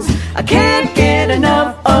daze. I can't get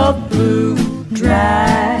enough of blue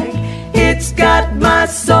drag. It's got my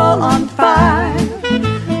soul on fire.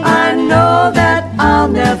 I know that I'll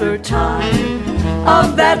never tire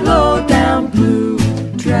of that low down blue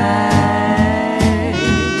drag.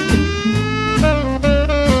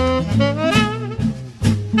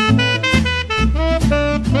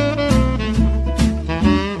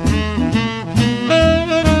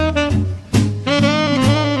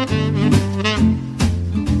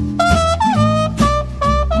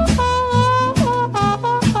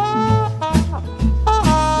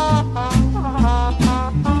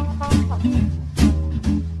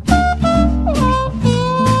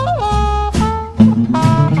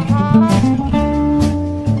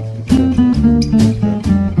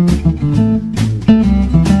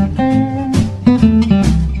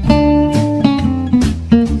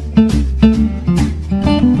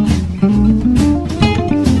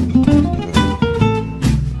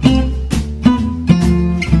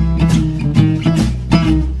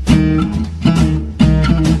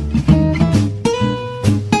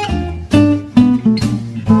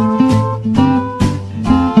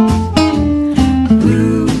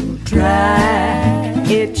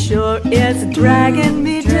 Dragging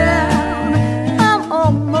me down, I'm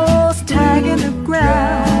almost tagging the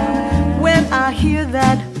ground when I hear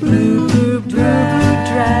that blue, blue, blue, blue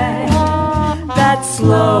drag, that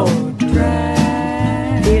slow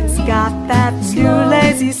drag. It's got that new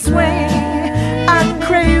lazy swing. I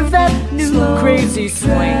crave that new crazy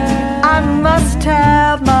swing. I must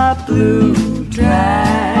have my blue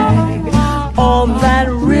drag. All that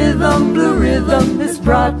rhythm, blue rhythm, has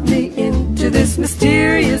brought me into this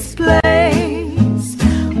mysterious place.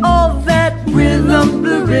 All that rhythm,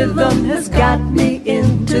 blue rhythm, has got me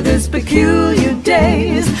into this peculiar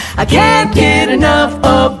daze. I can't get enough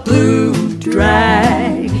of blue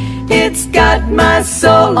drag. It's got my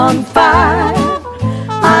soul on fire.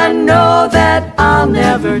 I know that I'll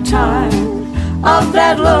never tire of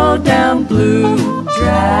that low down blue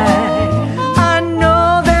drag. I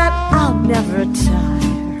know that I'll never tire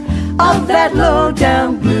of that low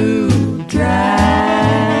down blue drag.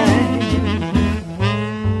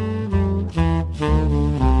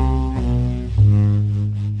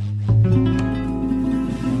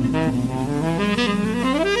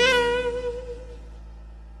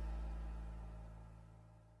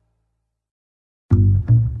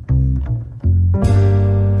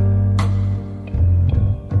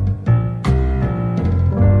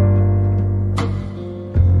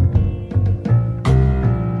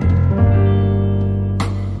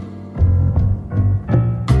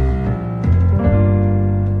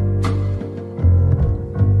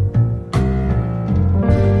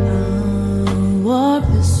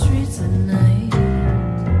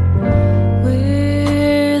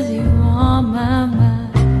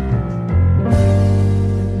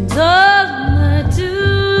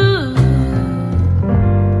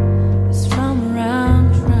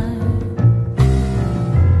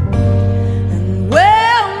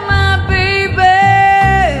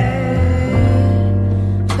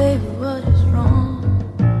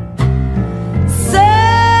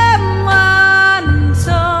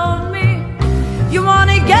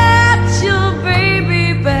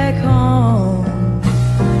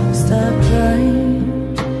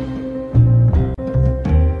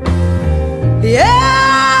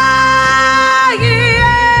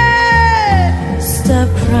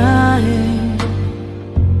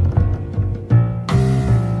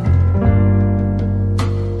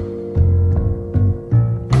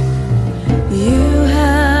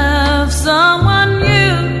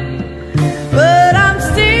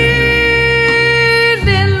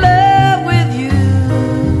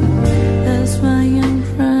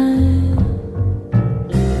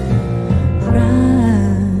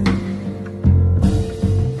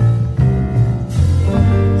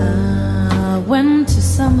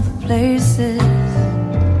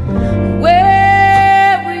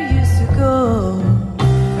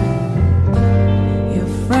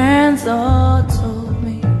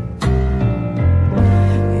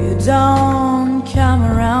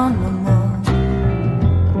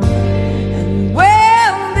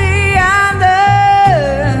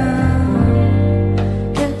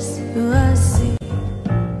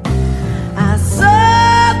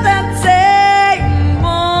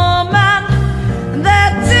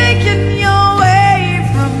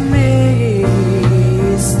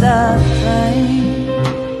 stop crying.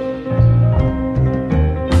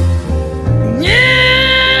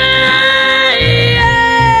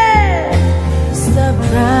 Stop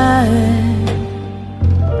crying.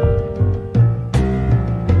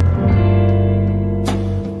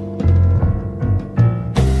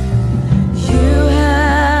 You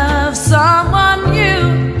have someone new,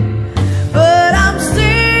 but I'm still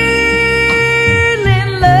in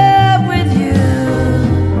love with you.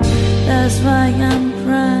 That's why I'm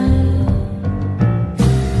crying,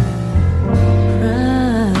 crying.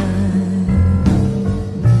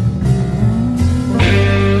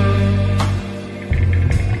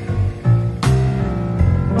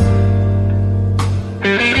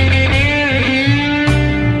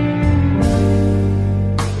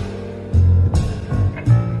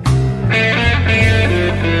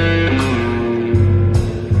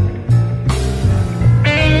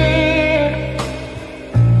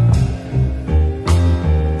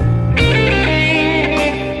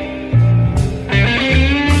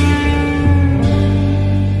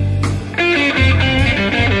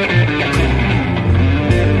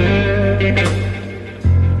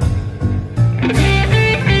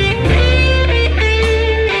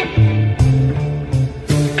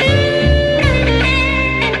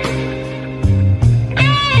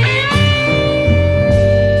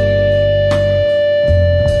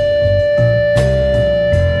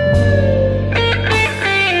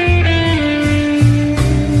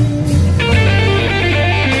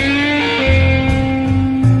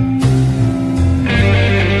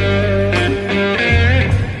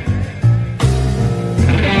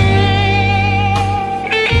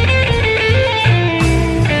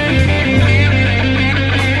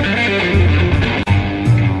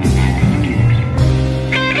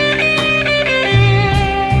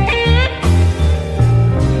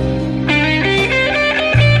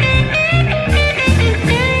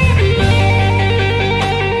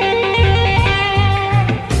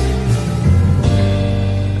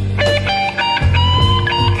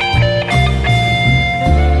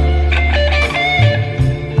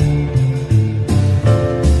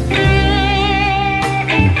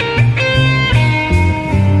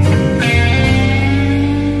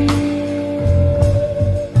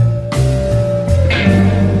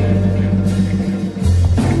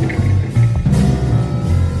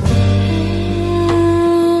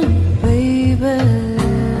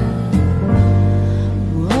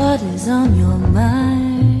 On your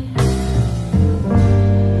mind,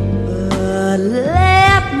 but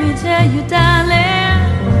let me tell you, darling,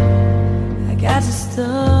 I got to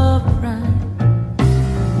stop crying.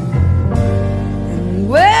 And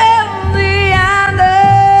when the end,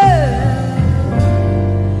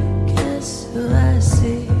 guess who I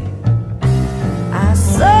see? I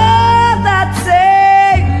saw that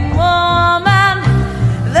same woman.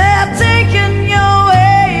 They're taking you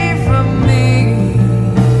away from me.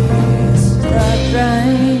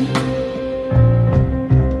 Crying.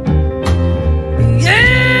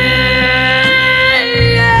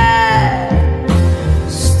 Yeah.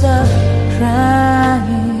 Stop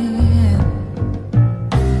crying.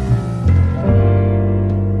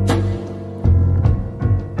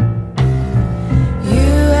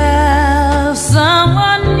 You have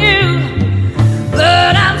someone new,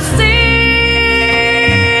 but I'm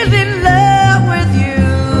still in love with you.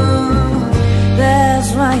 That's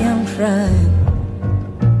why I'm crying.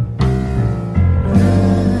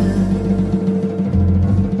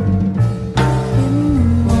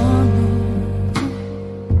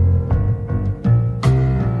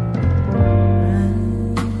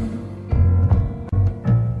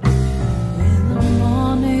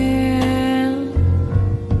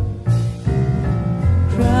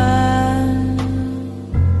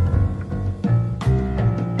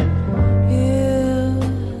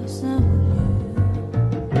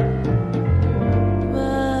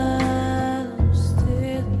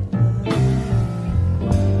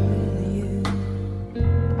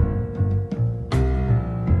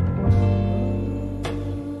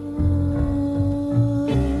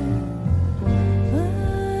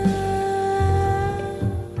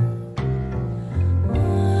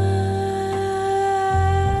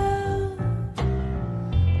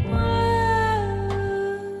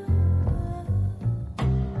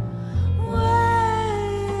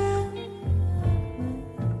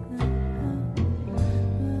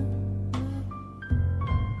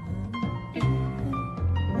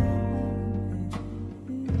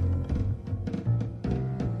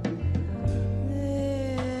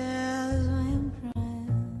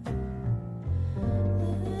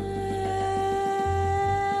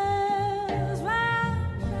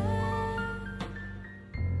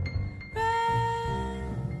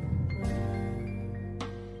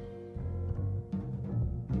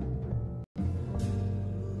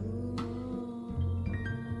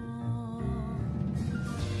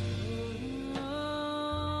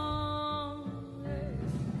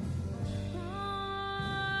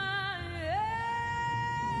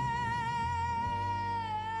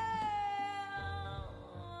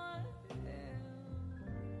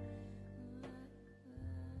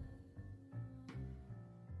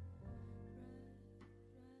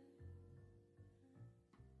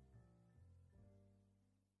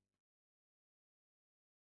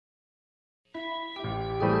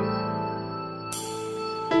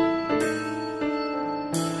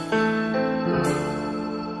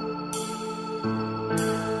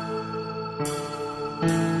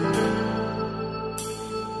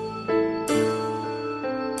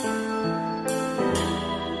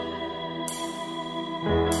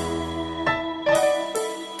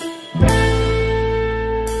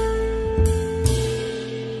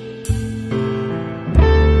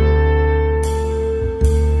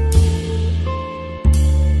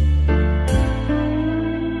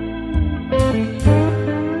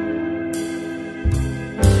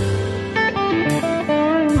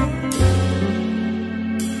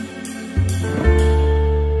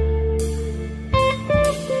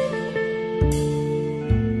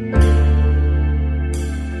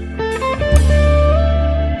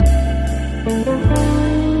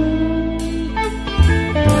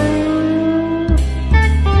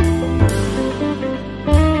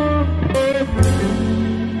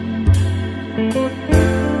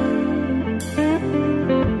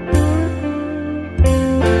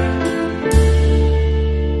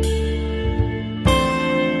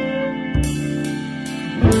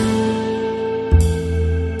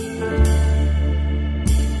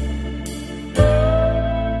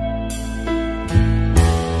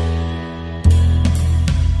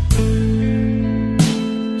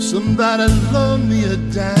 Somebody loan me a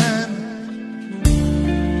dime.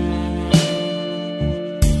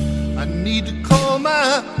 I need to call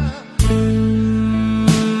my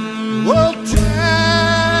old time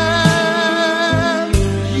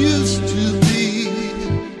used to be.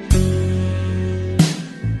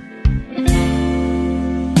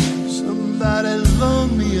 Somebody loan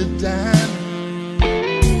me a dime.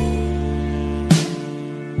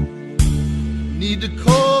 Need to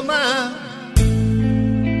call my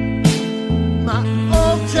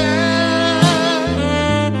old time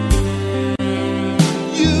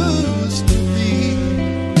used to be.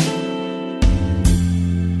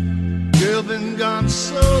 Girl, been gone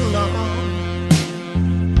so long.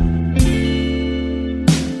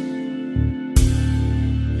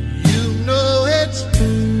 You know it's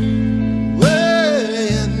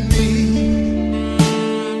worrying me.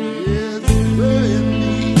 It's worrying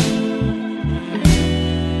me.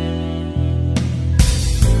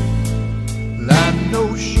 I know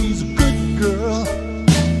she's a good girl,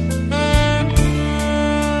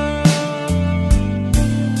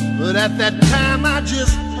 but at that time I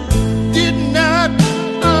just did not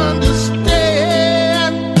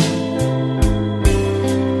understand.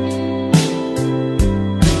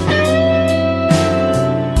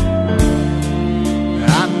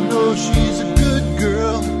 I know she's a good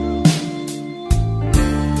girl,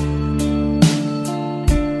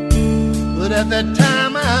 but at that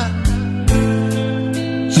time I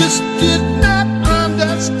just did not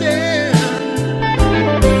understand.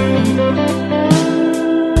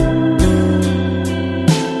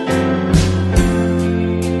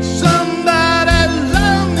 Somebody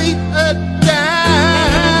loan me a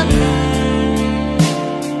dime.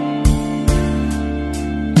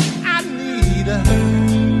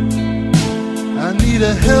 I need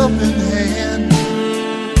a helping hand.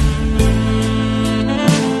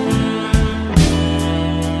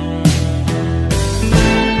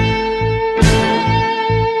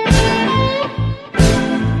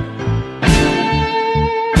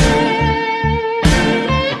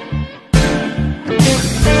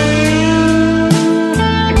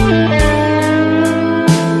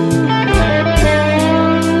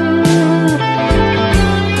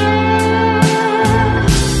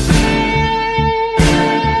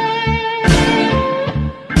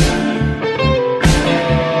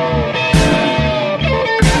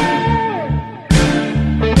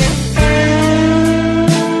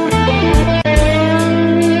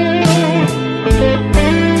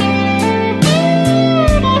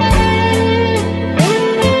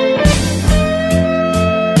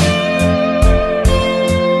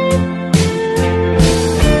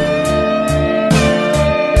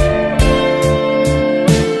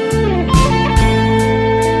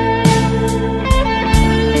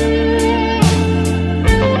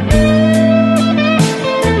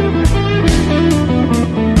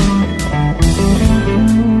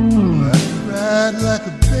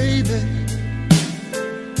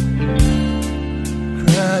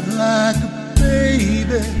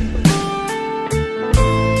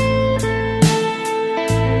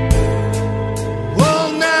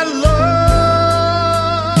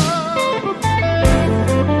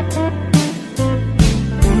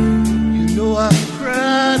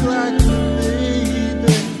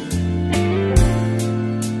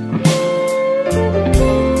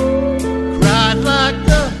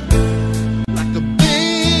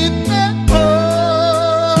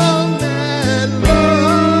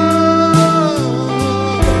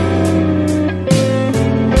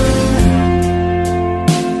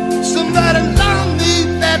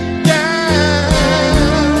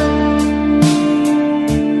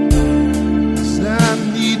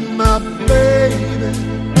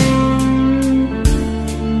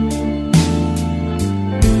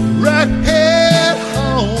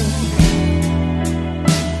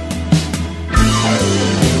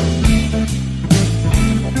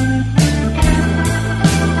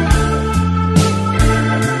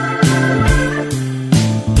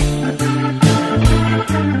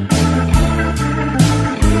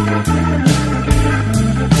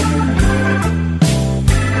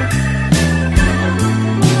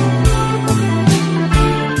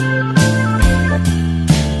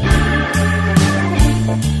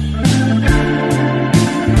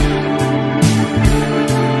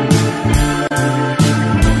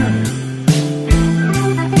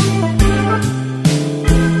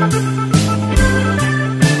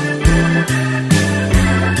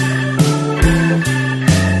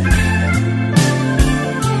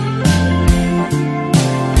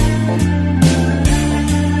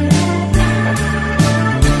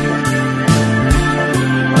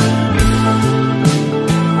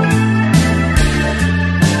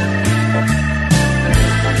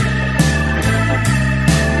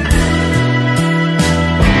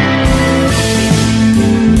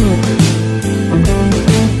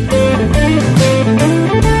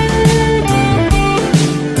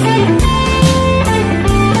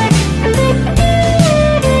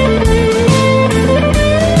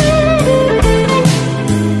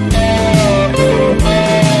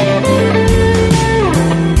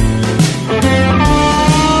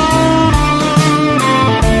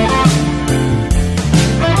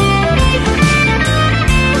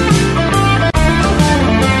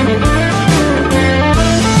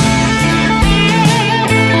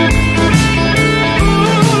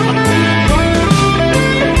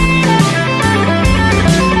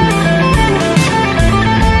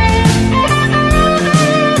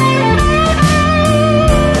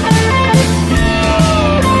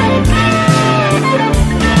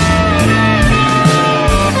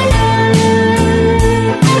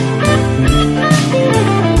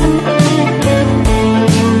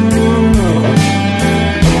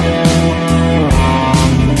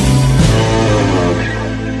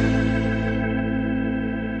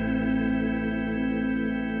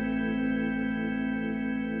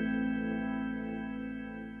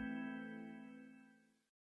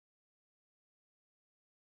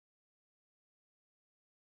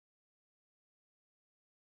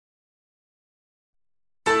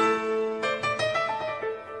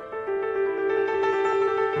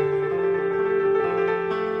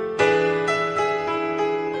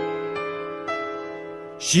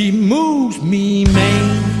 She moves me,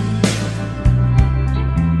 man.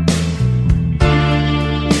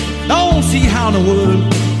 Don't see how in the world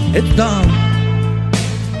it's done.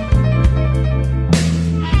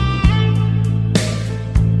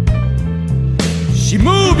 She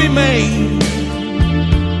moved me, man.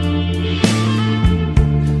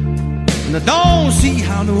 And I don't see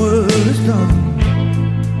how in the world it's done.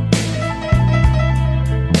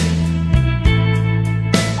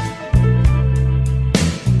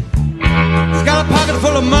 She's got a pocket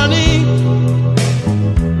full of money,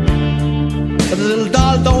 but the little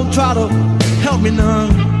doll don't try to help me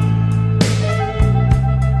none.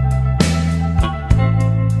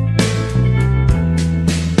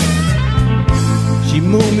 She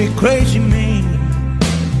moved me crazy, man,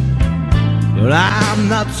 but I'm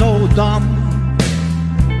not so dumb.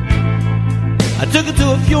 I took her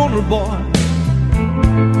to a funeral, boy.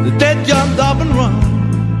 The dead jumped up and run.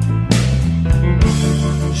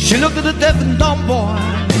 She looked at the deaf and dumb boy.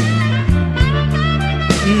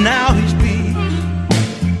 Now he speaks.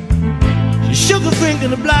 She shook her finger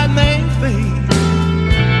in the blind man's face.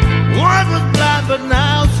 One was blind but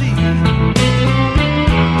now sees.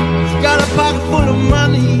 She got a pocket full of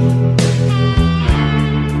money.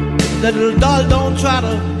 That little doll don't try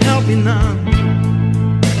to help me none.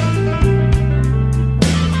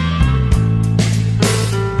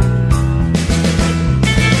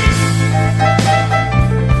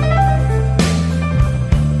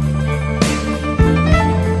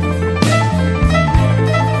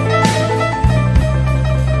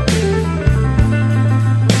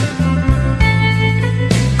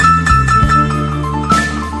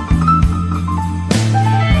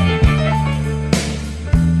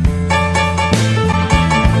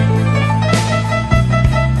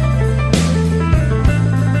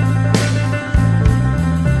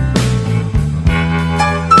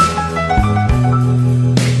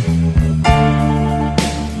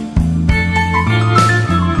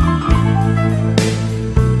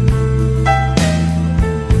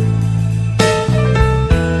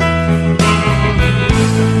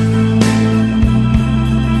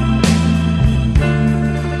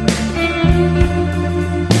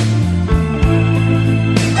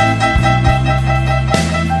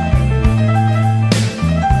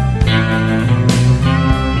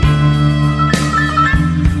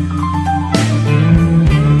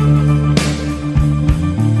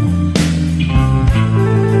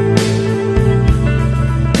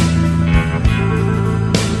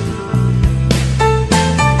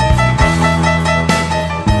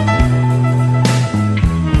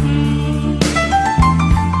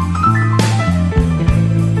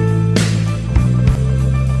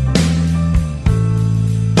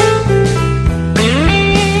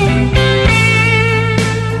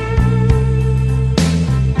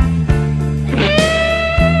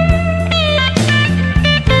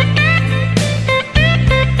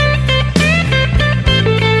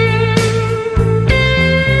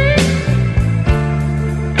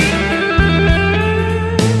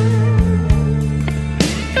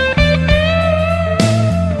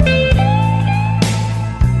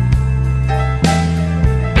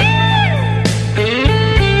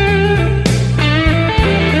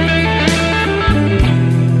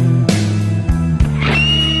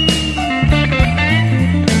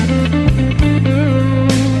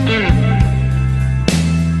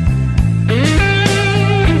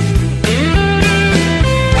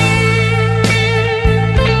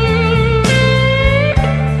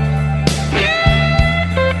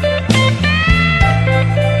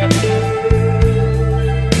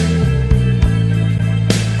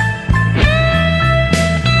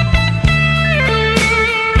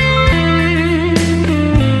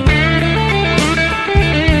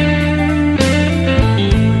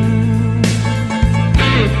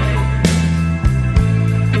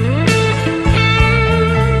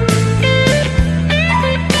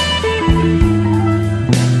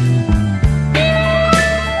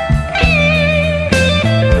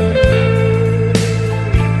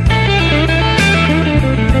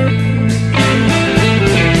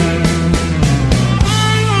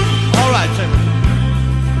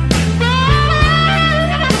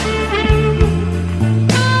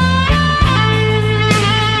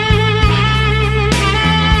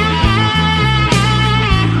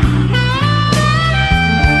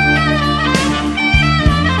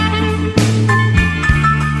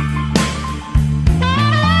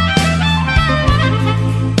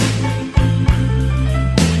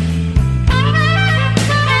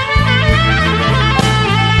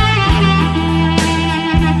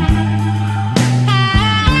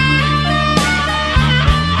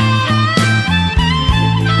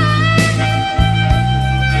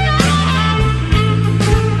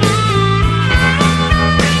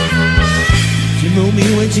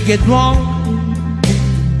 she get drunk,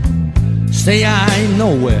 say I ain't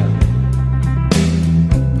nowhere.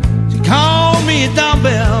 She called me a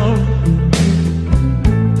dumbbell,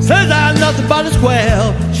 says I nothing but a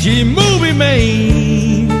square. She movie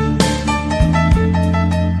made,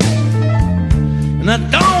 and I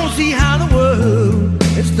don't see how the world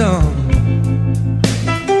is done.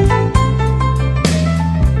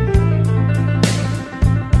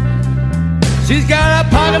 She's got a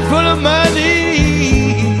pocket full of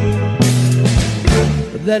money,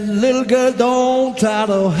 but that little girl don't try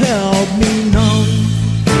to help me none.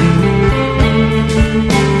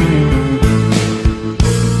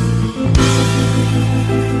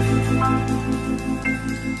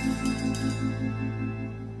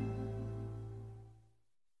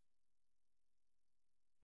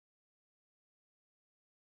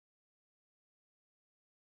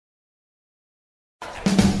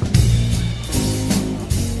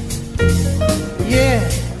 Yeah,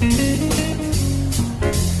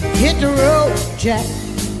 hit the road, Jack.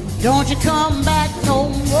 Don't you come back no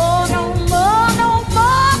more, no more, no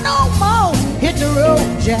more, no more. Hit the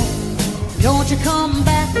road, Jack. Don't you come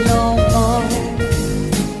back no more.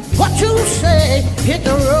 What you say? Hit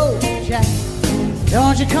the road, Jack.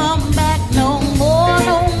 Don't you come back no more,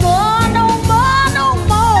 no more, no more, no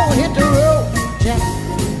more. Hit the road, Jack.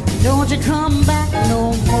 Don't you come back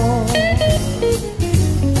no more.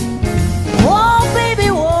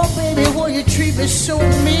 You treat me so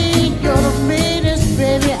mean, you're the meanest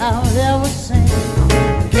baby I've ever seen.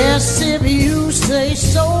 Guess if you say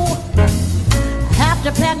so, I have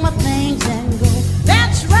to pack my things and go.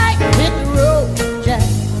 That's right, hit the road, Jack.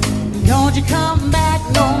 Don't you come back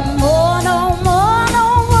no more, no more,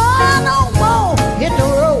 no more, no more. Hit the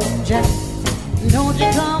road, Jack. Don't you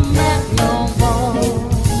come back no more.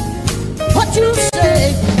 What you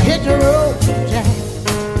say? Hit the road, Jack.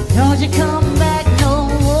 Don't you come back no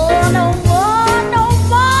more, no more, no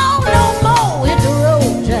more, no more. Hit the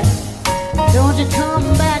road, Jack. Don't you come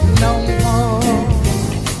back no more.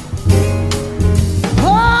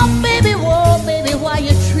 Oh, baby, why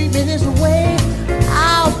you treat me this way?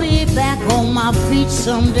 I'll be back on my feet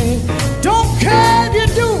someday. Don't care if you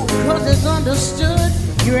do, 'cause it's understood.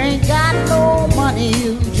 You ain't got no money,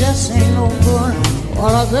 you just ain't no good.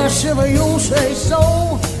 Well, I guess if you say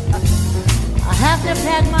so, I have to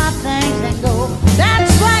pack my things and go.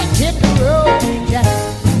 That's right, hit the road, Jack.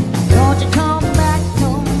 Don't you come back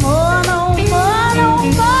no more, no more, no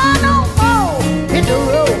more, no more. Hit the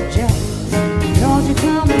road, Jack. Don't you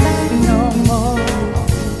come back no more.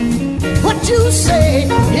 What you say?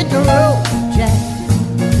 Hit the road, Jack.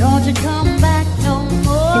 Don't you come back no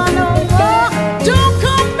more, no more. Don't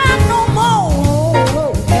come back no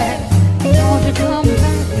more, Jack. Don't you come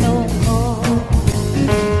back no more.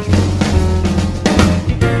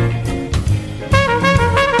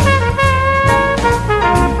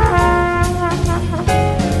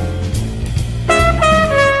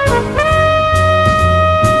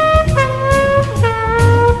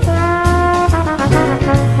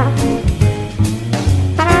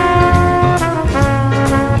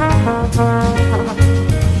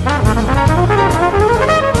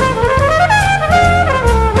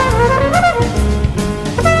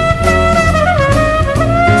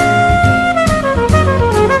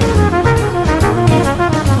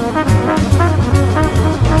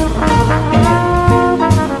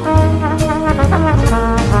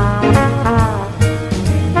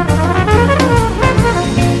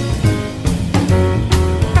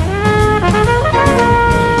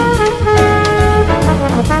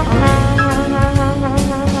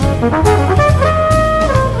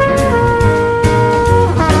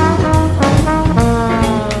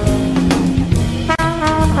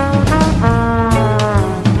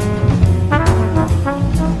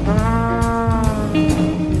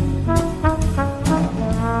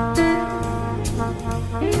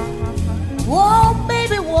 Whoa,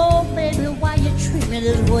 baby, why you treat me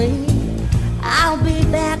this way? I'll be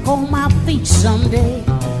back on my feet someday.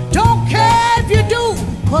 Don't care if you do,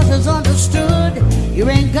 'cause it's understood. You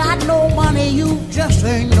ain't got no money, you just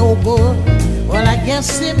ain't no good. Well, I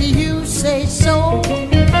guess if you say so,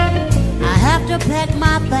 I have to pack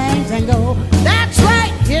my things and go. That's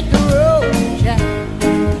right, hit the road, Jack.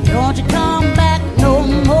 Don't you come back no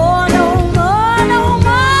more, no more, no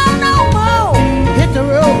more, no more. Hit the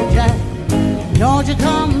road, Jack. Don't you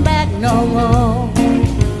come back no more.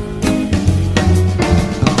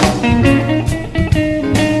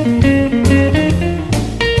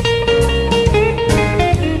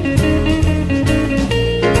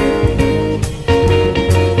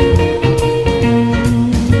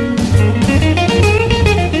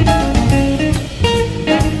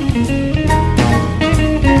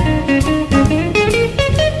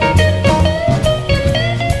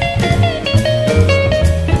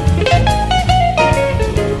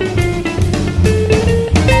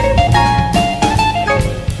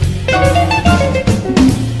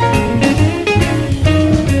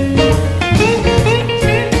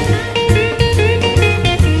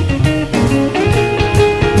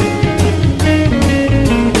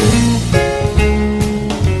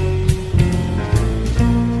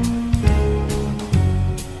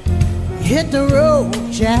 hit the road,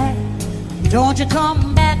 Jack. Don't you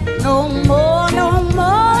come back no more, no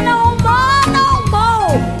more, no more, no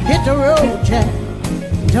more. Hit the road, Jack.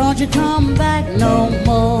 Don't you come back no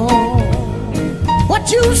more.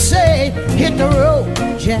 What you say? Hit the road,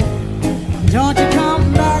 Jack. Don't you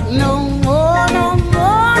come back no more, no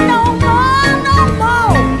more, no more, no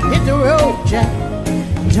more. Hit the road, Jack.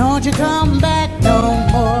 Don't you come back no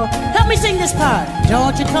more. Help me sing this part.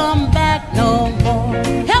 Don't you come back no more.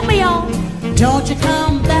 Help me on. Don't you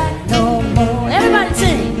come back no more. Everybody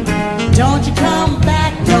sing. Don't you come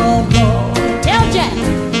back no more. Tell Jack.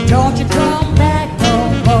 Don't you come back no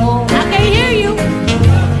more. I can't hear you.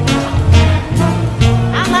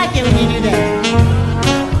 I like it when you do that.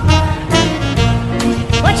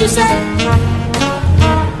 What you say?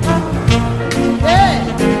 Hey,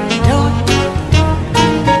 don't.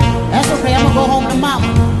 That's okay. I'm gonna go home to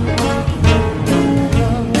mama.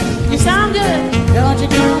 You sound good. Don't you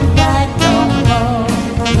come back no more.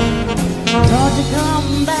 Don't you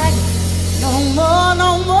come back no more,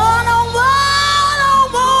 no more, no more, no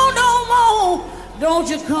more, no more. Don't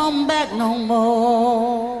you come back no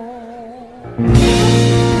more.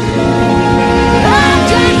 Ah,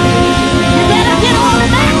 Jack, you better get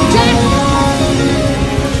on back, Jack.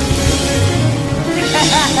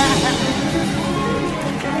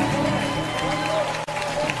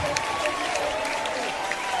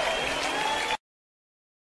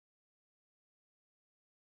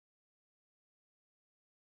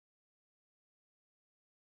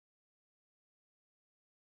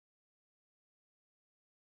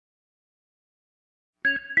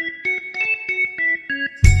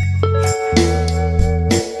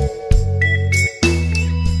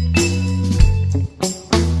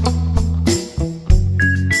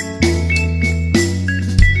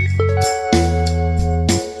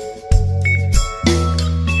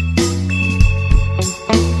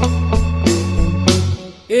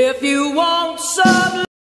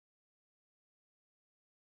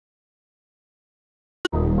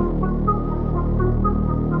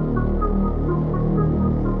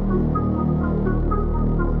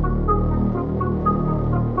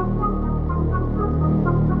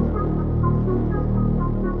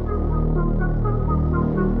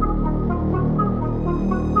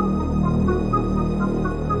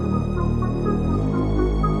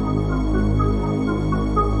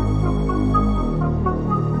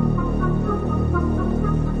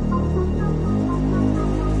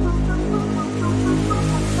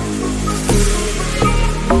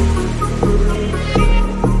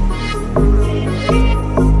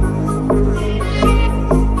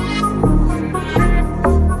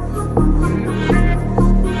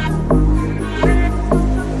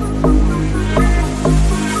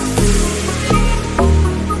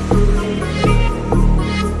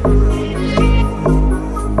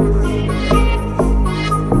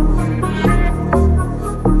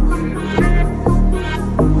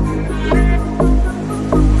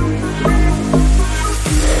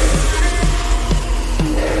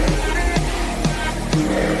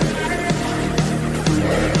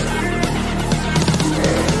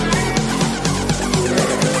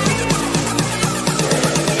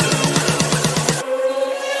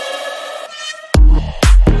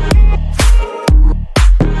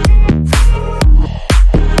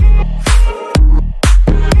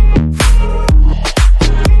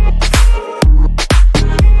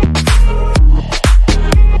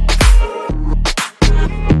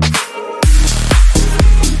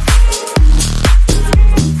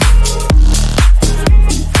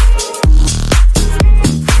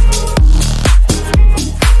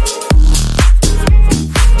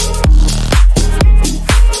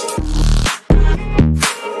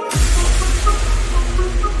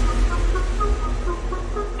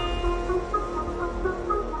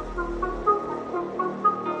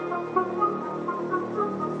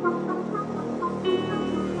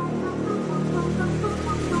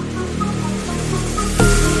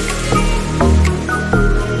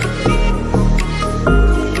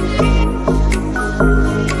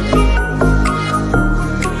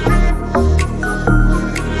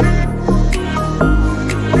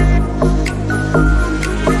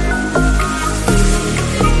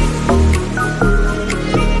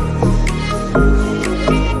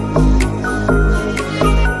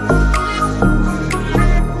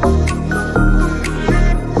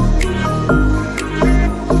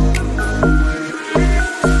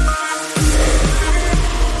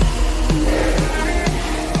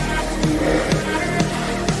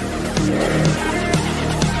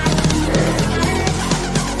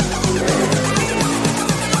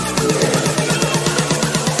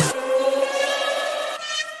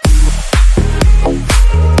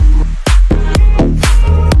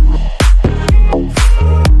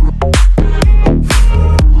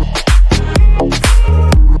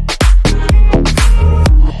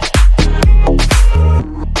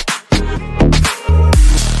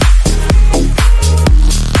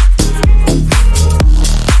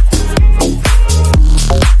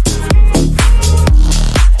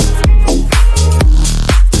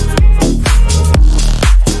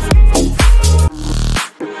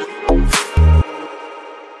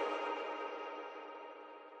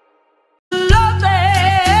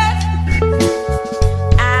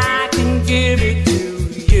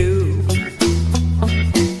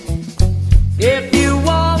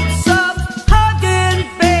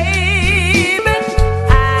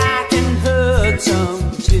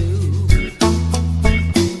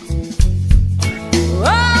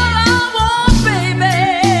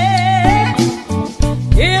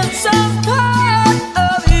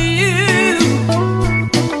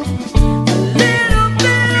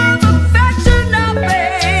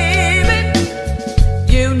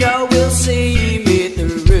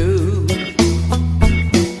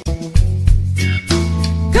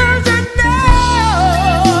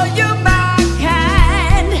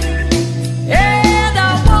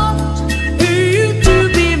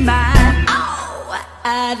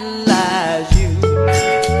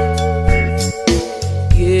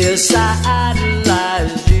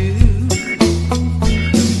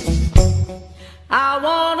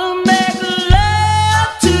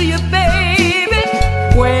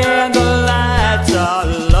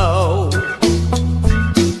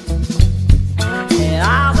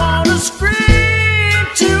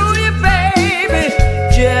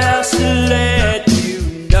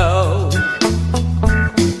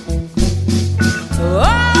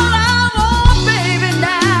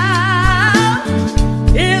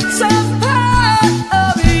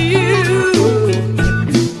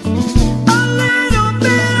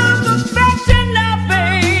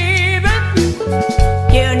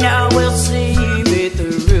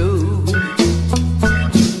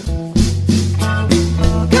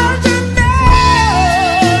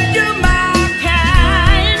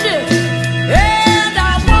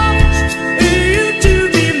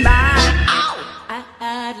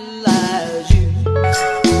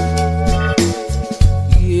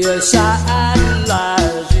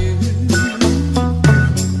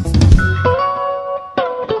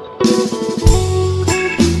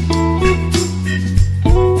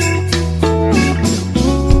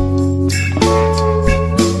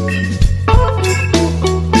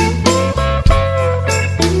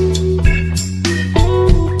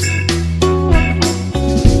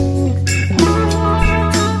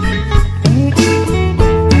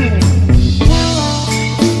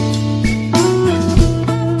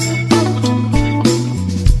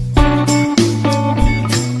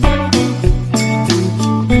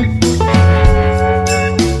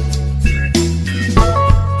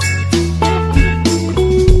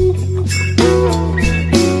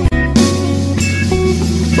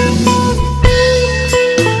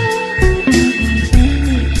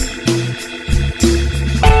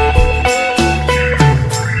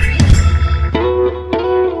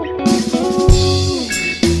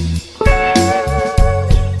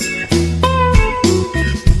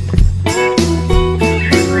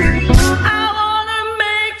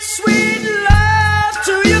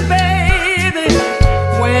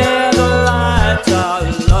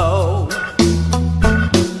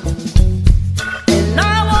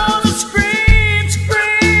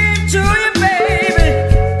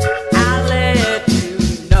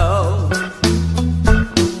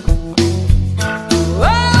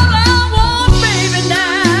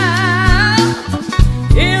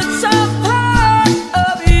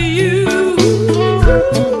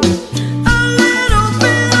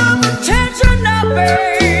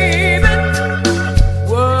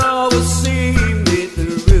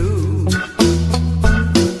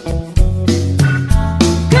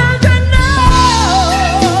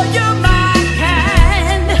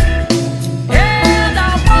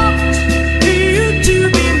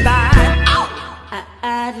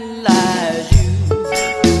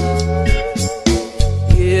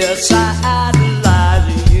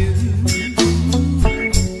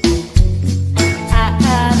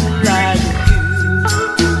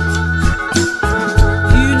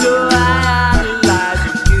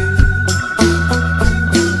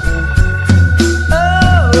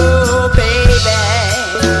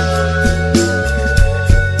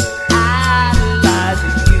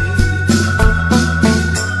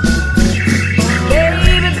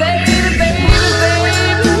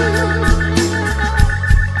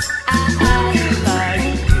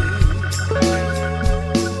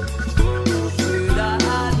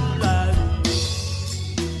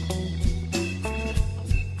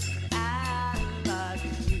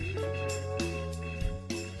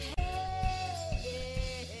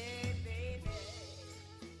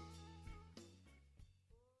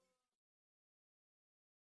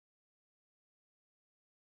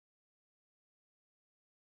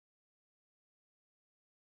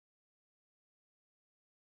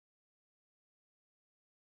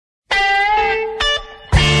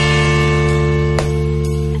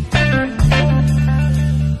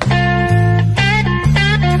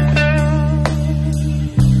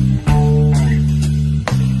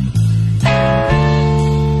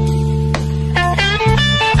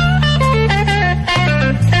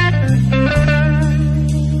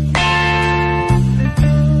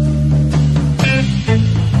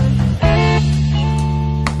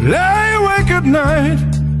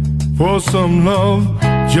 for some love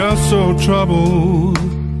just so troubled.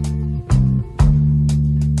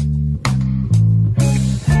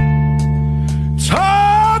 It's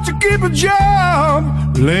hard to keep a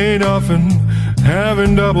job, laid off and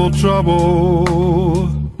having double trouble.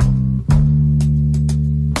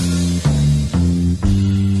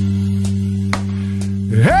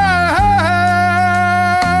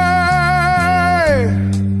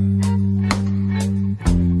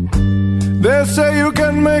 They say you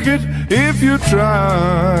can make it if you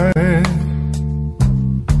try.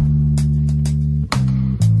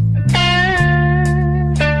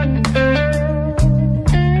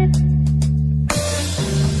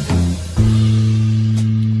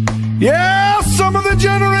 Yeah, some of the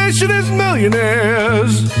generation is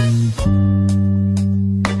millionaires.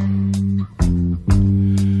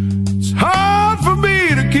 It's hard for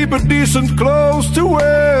me to keep a decent clothes to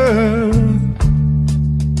wear.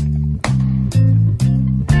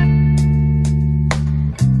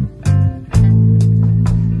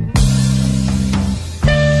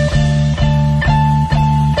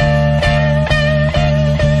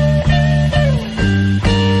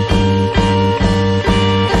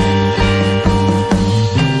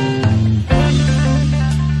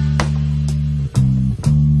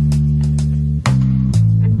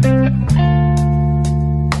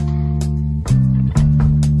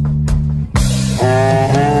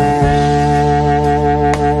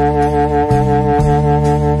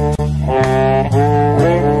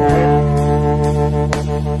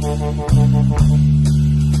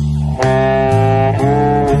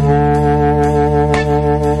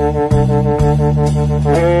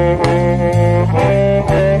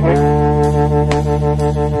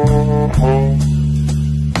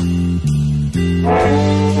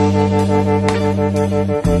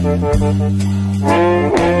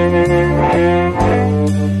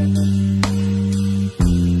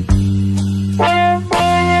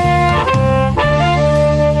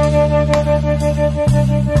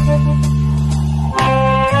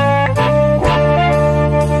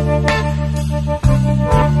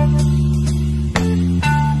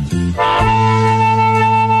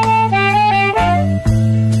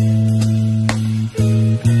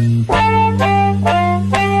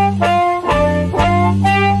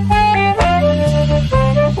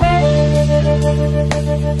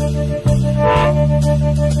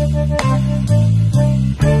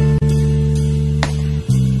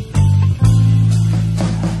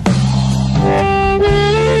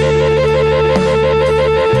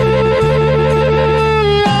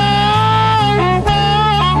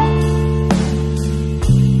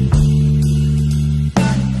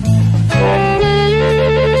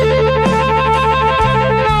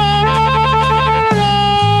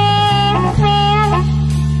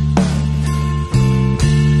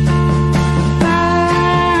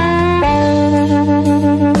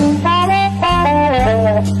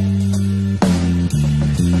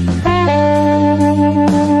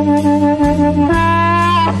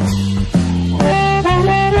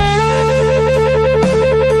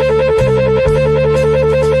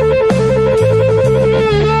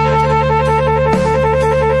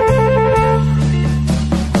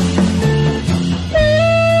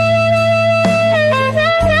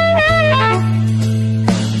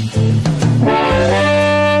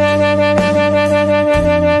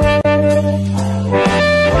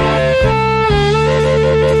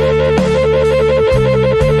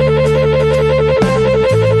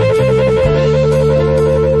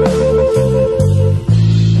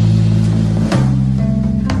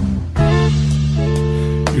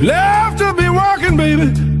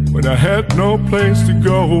 No place to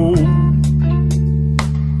go.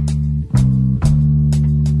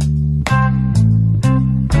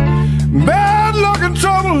 Bad luck and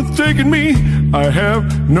trouble have taken me. I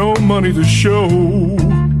have no money to show.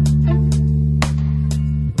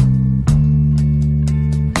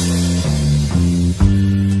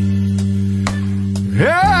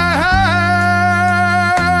 Hey,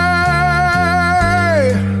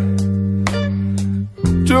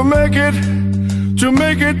 to make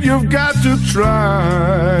it, you've got to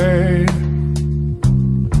try.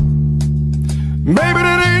 Maybe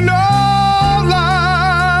that ain't no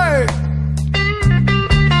lie.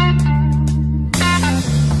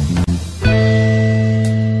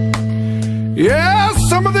 Yeah,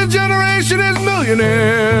 some of the generation is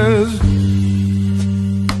millionaires.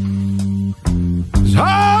 It's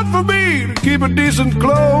hard for me to keep a decent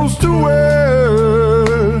clothes to wear.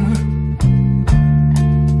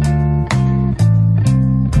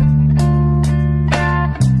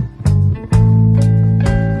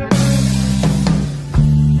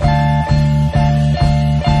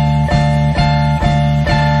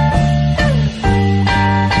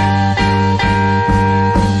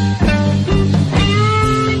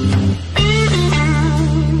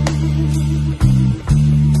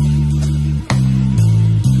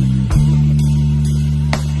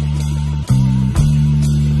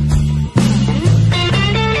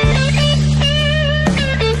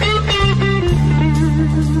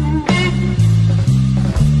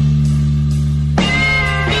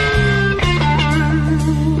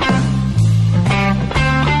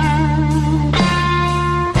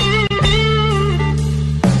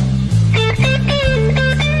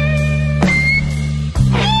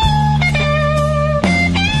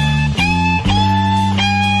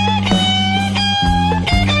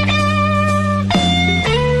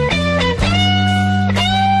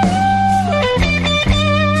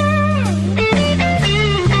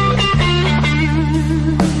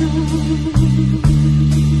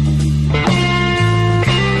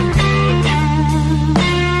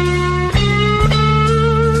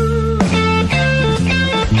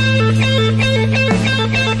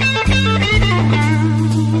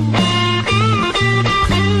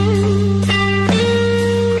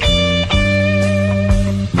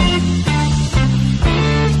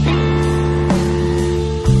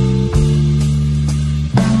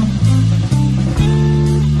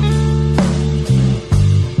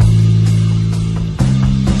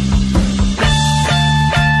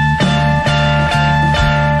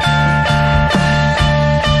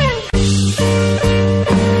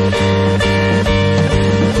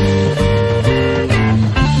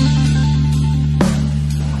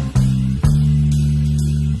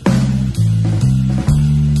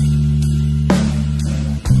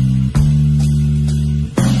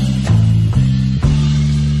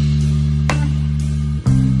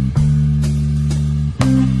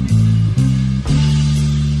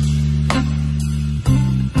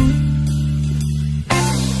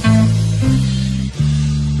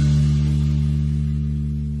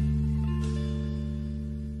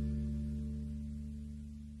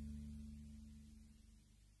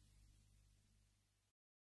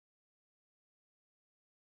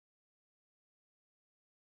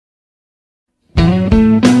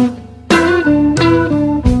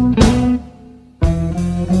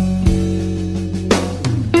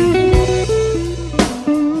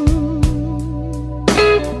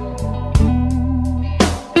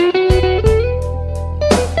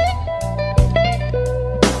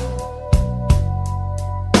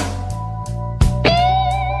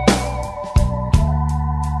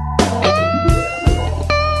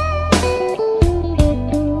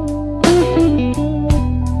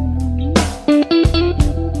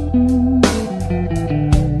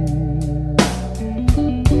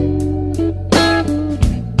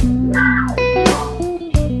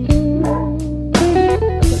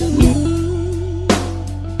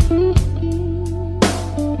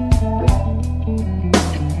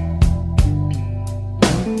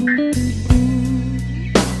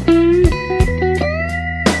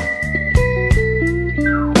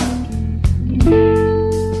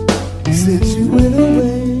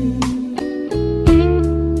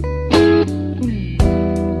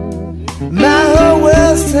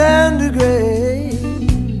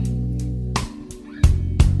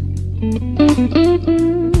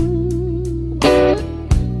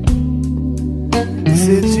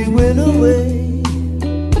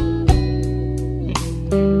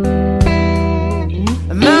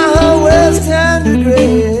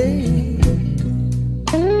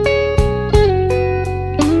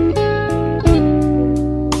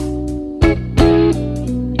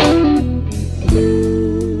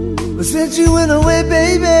 since you went away,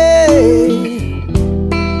 baby,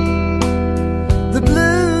 the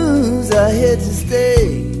blues are here to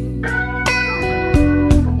stay.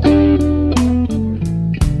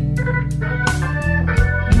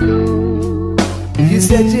 You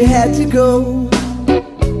said you had to go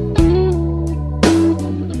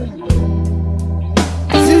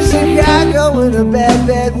to Chicago in a bad,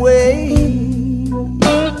 bad way.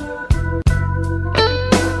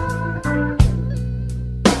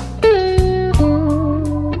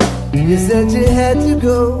 You said you had to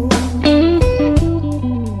go.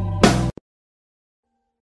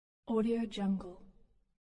 Audio Jungle.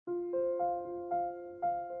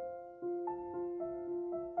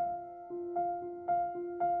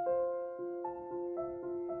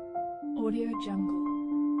 Audio Jungle.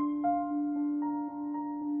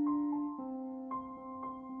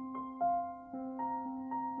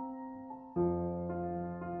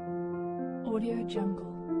 Audio Jungle.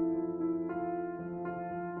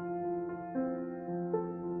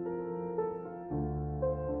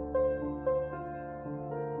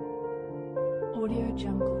 Audio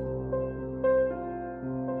Jungle.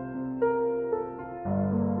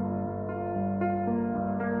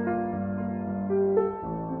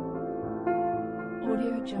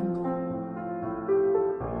 Audio Jungle.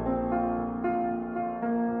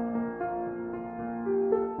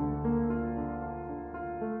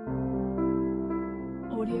 Audio Jungle.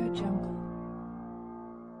 Audio Jungle.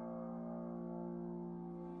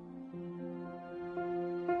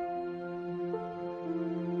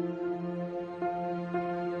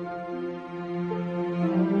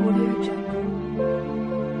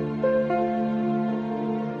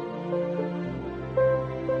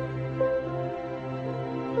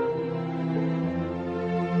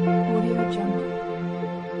 Audio Jungle.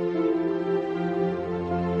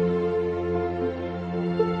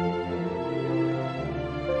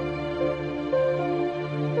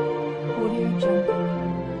 Audio Jungle. Audio Jungle.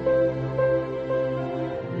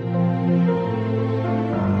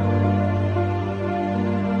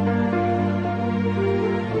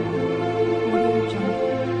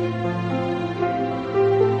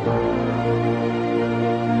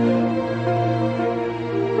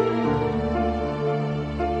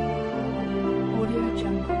 Audio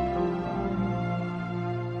Jungle.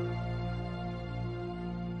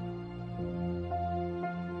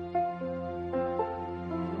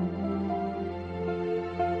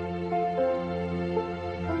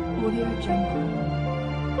 Audio Jungle.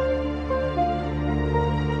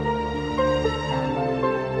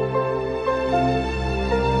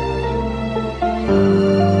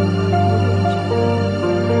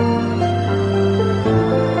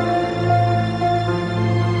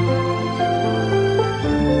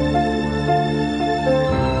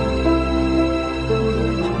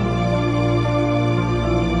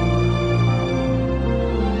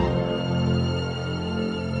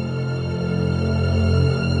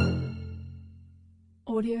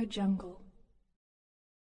 Audio Jungle.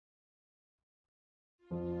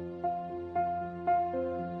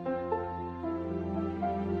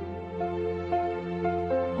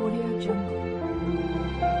 Audio Jungle.